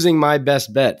 losing my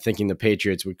best bet thinking the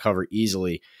Patriots would cover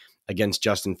easily against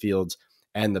Justin Fields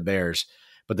and the Bears.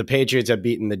 But the Patriots have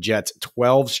beaten the Jets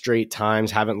 12 straight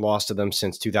times, haven't lost to them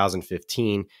since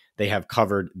 2015. They have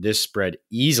covered this spread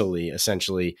easily,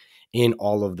 essentially, in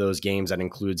all of those games. That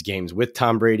includes games with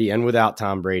Tom Brady and without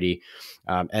Tom Brady.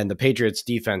 And the Patriots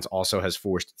defense also has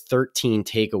forced 13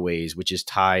 takeaways, which is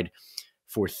tied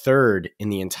for third in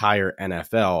the entire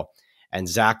NFL. And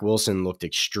Zach Wilson looked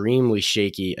extremely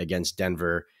shaky against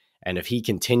Denver. And if he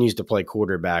continues to play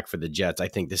quarterback for the Jets, I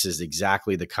think this is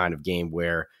exactly the kind of game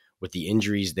where, with the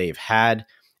injuries they've had,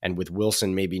 and with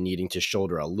Wilson maybe needing to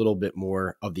shoulder a little bit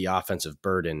more of the offensive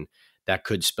burden, that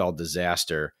could spell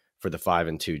disaster for the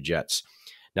 5-2 Jets.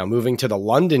 Now, moving to the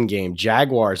London game,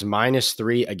 Jaguars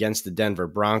 -3 against the Denver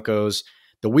Broncos.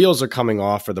 The wheels are coming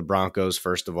off for the Broncos,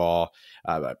 first of all.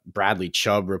 Bradley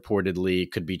Chubb reportedly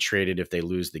could be traded if they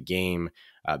lose the game.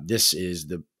 This is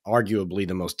arguably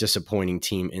the most disappointing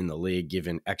team in the league,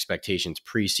 given expectations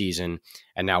preseason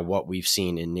and now what we've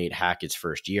seen in Nate Hackett's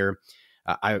first year.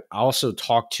 I also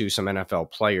talked to some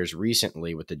NFL players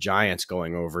recently with the Giants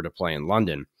going over to play in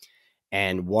London.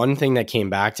 And one thing that came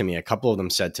back to me, a couple of them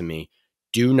said to me,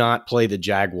 do not play the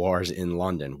Jaguars in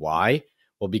London. Why?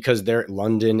 Well, because they're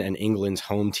London and England's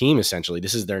home team, essentially.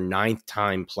 This is their 9th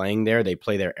time playing there. They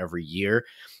play there every year.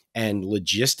 And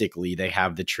logistically, they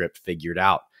have the trip figured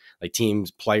out. Like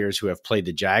players who have played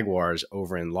the Jaguars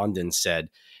over in London said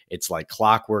it's like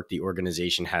clockwork. The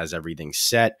organization has everything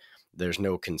set. There's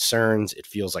no concerns. It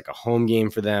feels like a home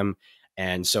game for them.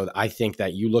 And so I think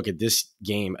that you look at this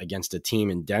game against a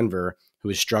team in Denver who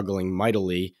is struggling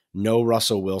mightily, no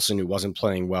Russell Wilson, who wasn't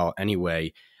playing well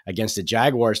anyway, against a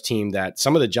Jaguars team that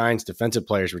some of the Giants defensive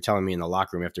players were telling me in the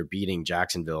locker room after beating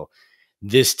Jacksonville,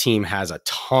 this team has a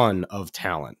ton of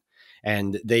talent.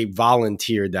 And they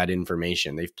volunteered that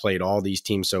information. They've played all these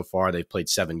teams so far. They've played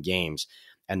 7 games.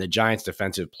 And the Giants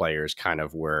defensive players kind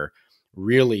of were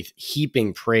really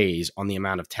heaping praise on the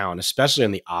amount of talent, especially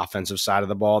on the offensive side of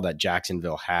the ball that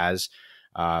Jacksonville has.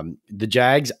 The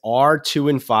Jags are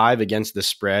 2-5 against the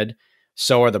spread.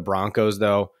 So are the Broncos,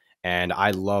 though. And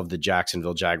I love the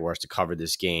Jacksonville Jaguars to cover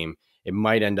this game. It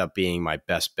might end up being my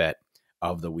best bet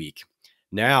of the week.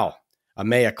 Now, a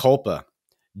mea culpa.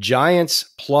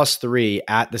 Giants +3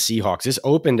 at the Seahawks. This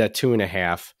opened at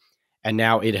 2.5. And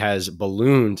now it has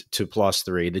ballooned to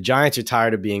 +3. The Giants are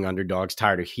tired of being underdogs,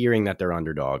 tired of hearing that they're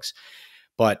underdogs.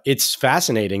 But it's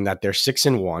fascinating that they're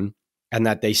 6-1 and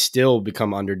that they still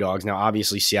become underdogs. Now,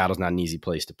 obviously, Seattle's not an easy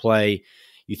place to play.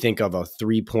 You think of a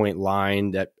 3-point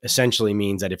line that essentially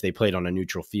means that if they played on a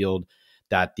neutral field,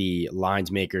 that the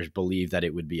lines makers believe that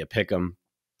it would be a pick 'em.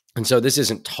 And so this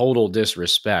isn't total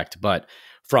disrespect, but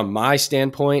from my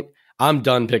standpoint, I'm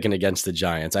done picking against the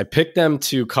Giants. I picked them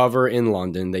to cover in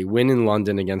London. They win in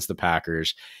London against the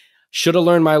Packers. Should have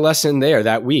learned my lesson there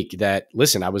that week that,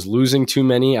 listen, I was losing too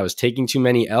many. I was taking too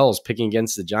many L's picking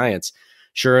against the Giants.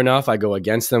 Sure enough, I go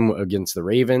against them against the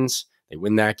Ravens. They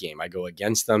win that game. I go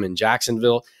against them in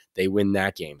Jacksonville. They win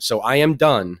that game. So I am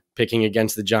done picking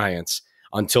against the Giants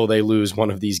until they lose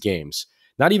one of these games.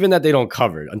 Not even that they don't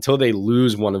cover it, until they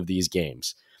lose one of these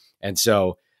games. And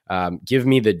so give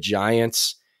me the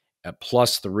Giants at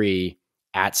 +3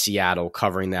 at Seattle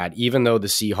covering that, even though the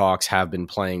Seahawks have been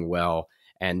playing well.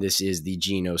 And this is the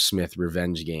Geno Smith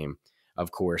revenge game.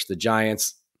 Of course, the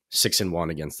Giants 6-1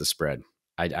 against the spread.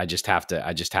 I just have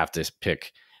to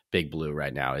pick Big Blue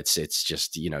right now. It's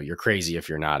just, you're crazy if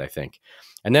you're not, I think.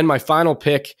 And then my final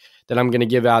pick that I'm going to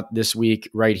give out this week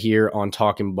right here on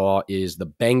Talkin Ball is the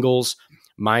Bengals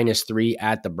 -3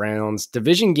 at the Browns.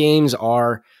 Division games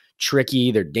are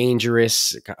tricky. They're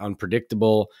dangerous,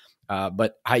 unpredictable.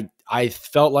 But I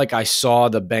felt like I saw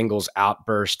the Bengals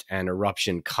outburst and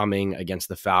eruption coming against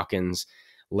the Falcons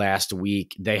last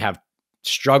week. They have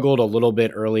struggled a little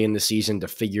bit early in the season to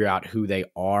figure out who they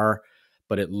are,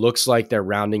 but it looks like they're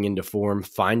rounding into form,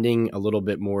 finding a little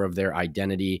bit more of their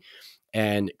identity.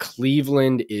 And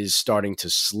Cleveland is starting to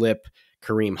slip.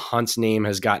 Kareem Hunt's name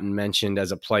has gotten mentioned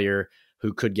as a player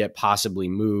who could get possibly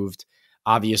moved.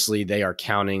 Obviously, they are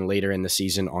counting later in the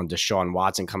season on Deshaun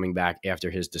Watson coming back after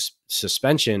his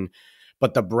suspension.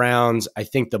 But the Browns, I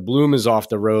think the bloom is off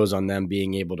the rose on them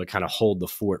being able to kind of hold the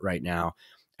fort right now.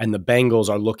 And the Bengals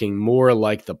are looking more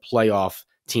like the playoff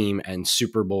team and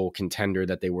Super Bowl contender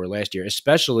that they were last year,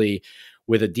 especially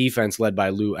with a defense led by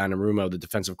Lou Anarumo, the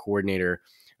defensive coordinator,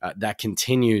 that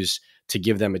continues to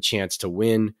give them a chance to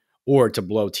win or to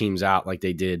blow teams out like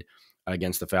they did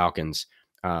against the Falcons.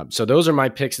 So those are my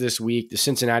picks this week. The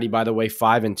Cincinnati, by the way,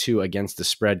 5-2 against the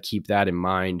spread. Keep that in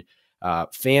mind.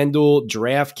 FanDuel,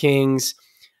 DraftKings,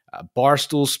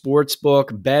 Barstool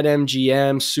Sportsbook,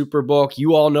 BetMGM, Superbook.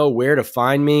 You all know where to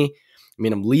find me. I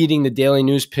mean, I'm leading the Daily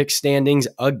News pick standings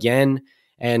again.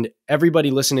 And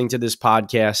everybody listening to this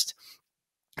podcast,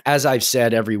 as I've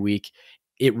said every week,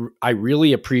 I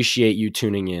really appreciate you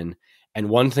tuning in. And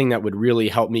one thing that would really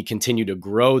help me continue to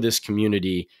grow this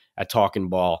community at Talkin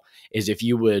Ball is if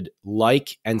you would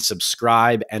like and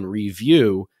subscribe and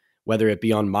review, whether it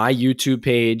be on my YouTube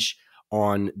page,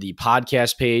 on the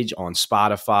podcast page, on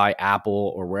Spotify,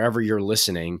 Apple, or wherever you're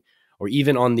listening, or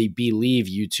even on the Believe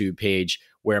YouTube page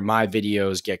where my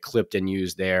videos get clipped and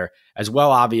used there, as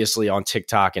well, obviously, on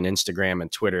TikTok and Instagram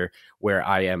and Twitter where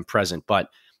I am present. But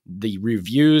the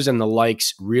reviews and the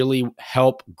likes really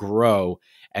help grow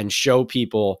and show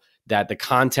people that the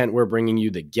content we're bringing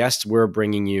you, the guests we're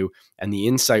bringing you, and the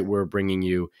insight we're bringing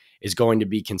you is going to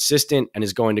be consistent and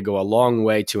is going to go a long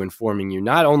way to informing you,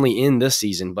 not only in this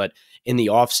season, but in the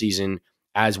off season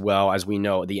as well. As we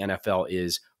know, the NFL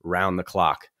is round the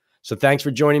clock. So thanks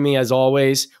for joining me as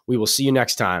always. We will see you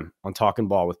next time on Talkin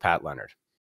Ball with Pat Leonard.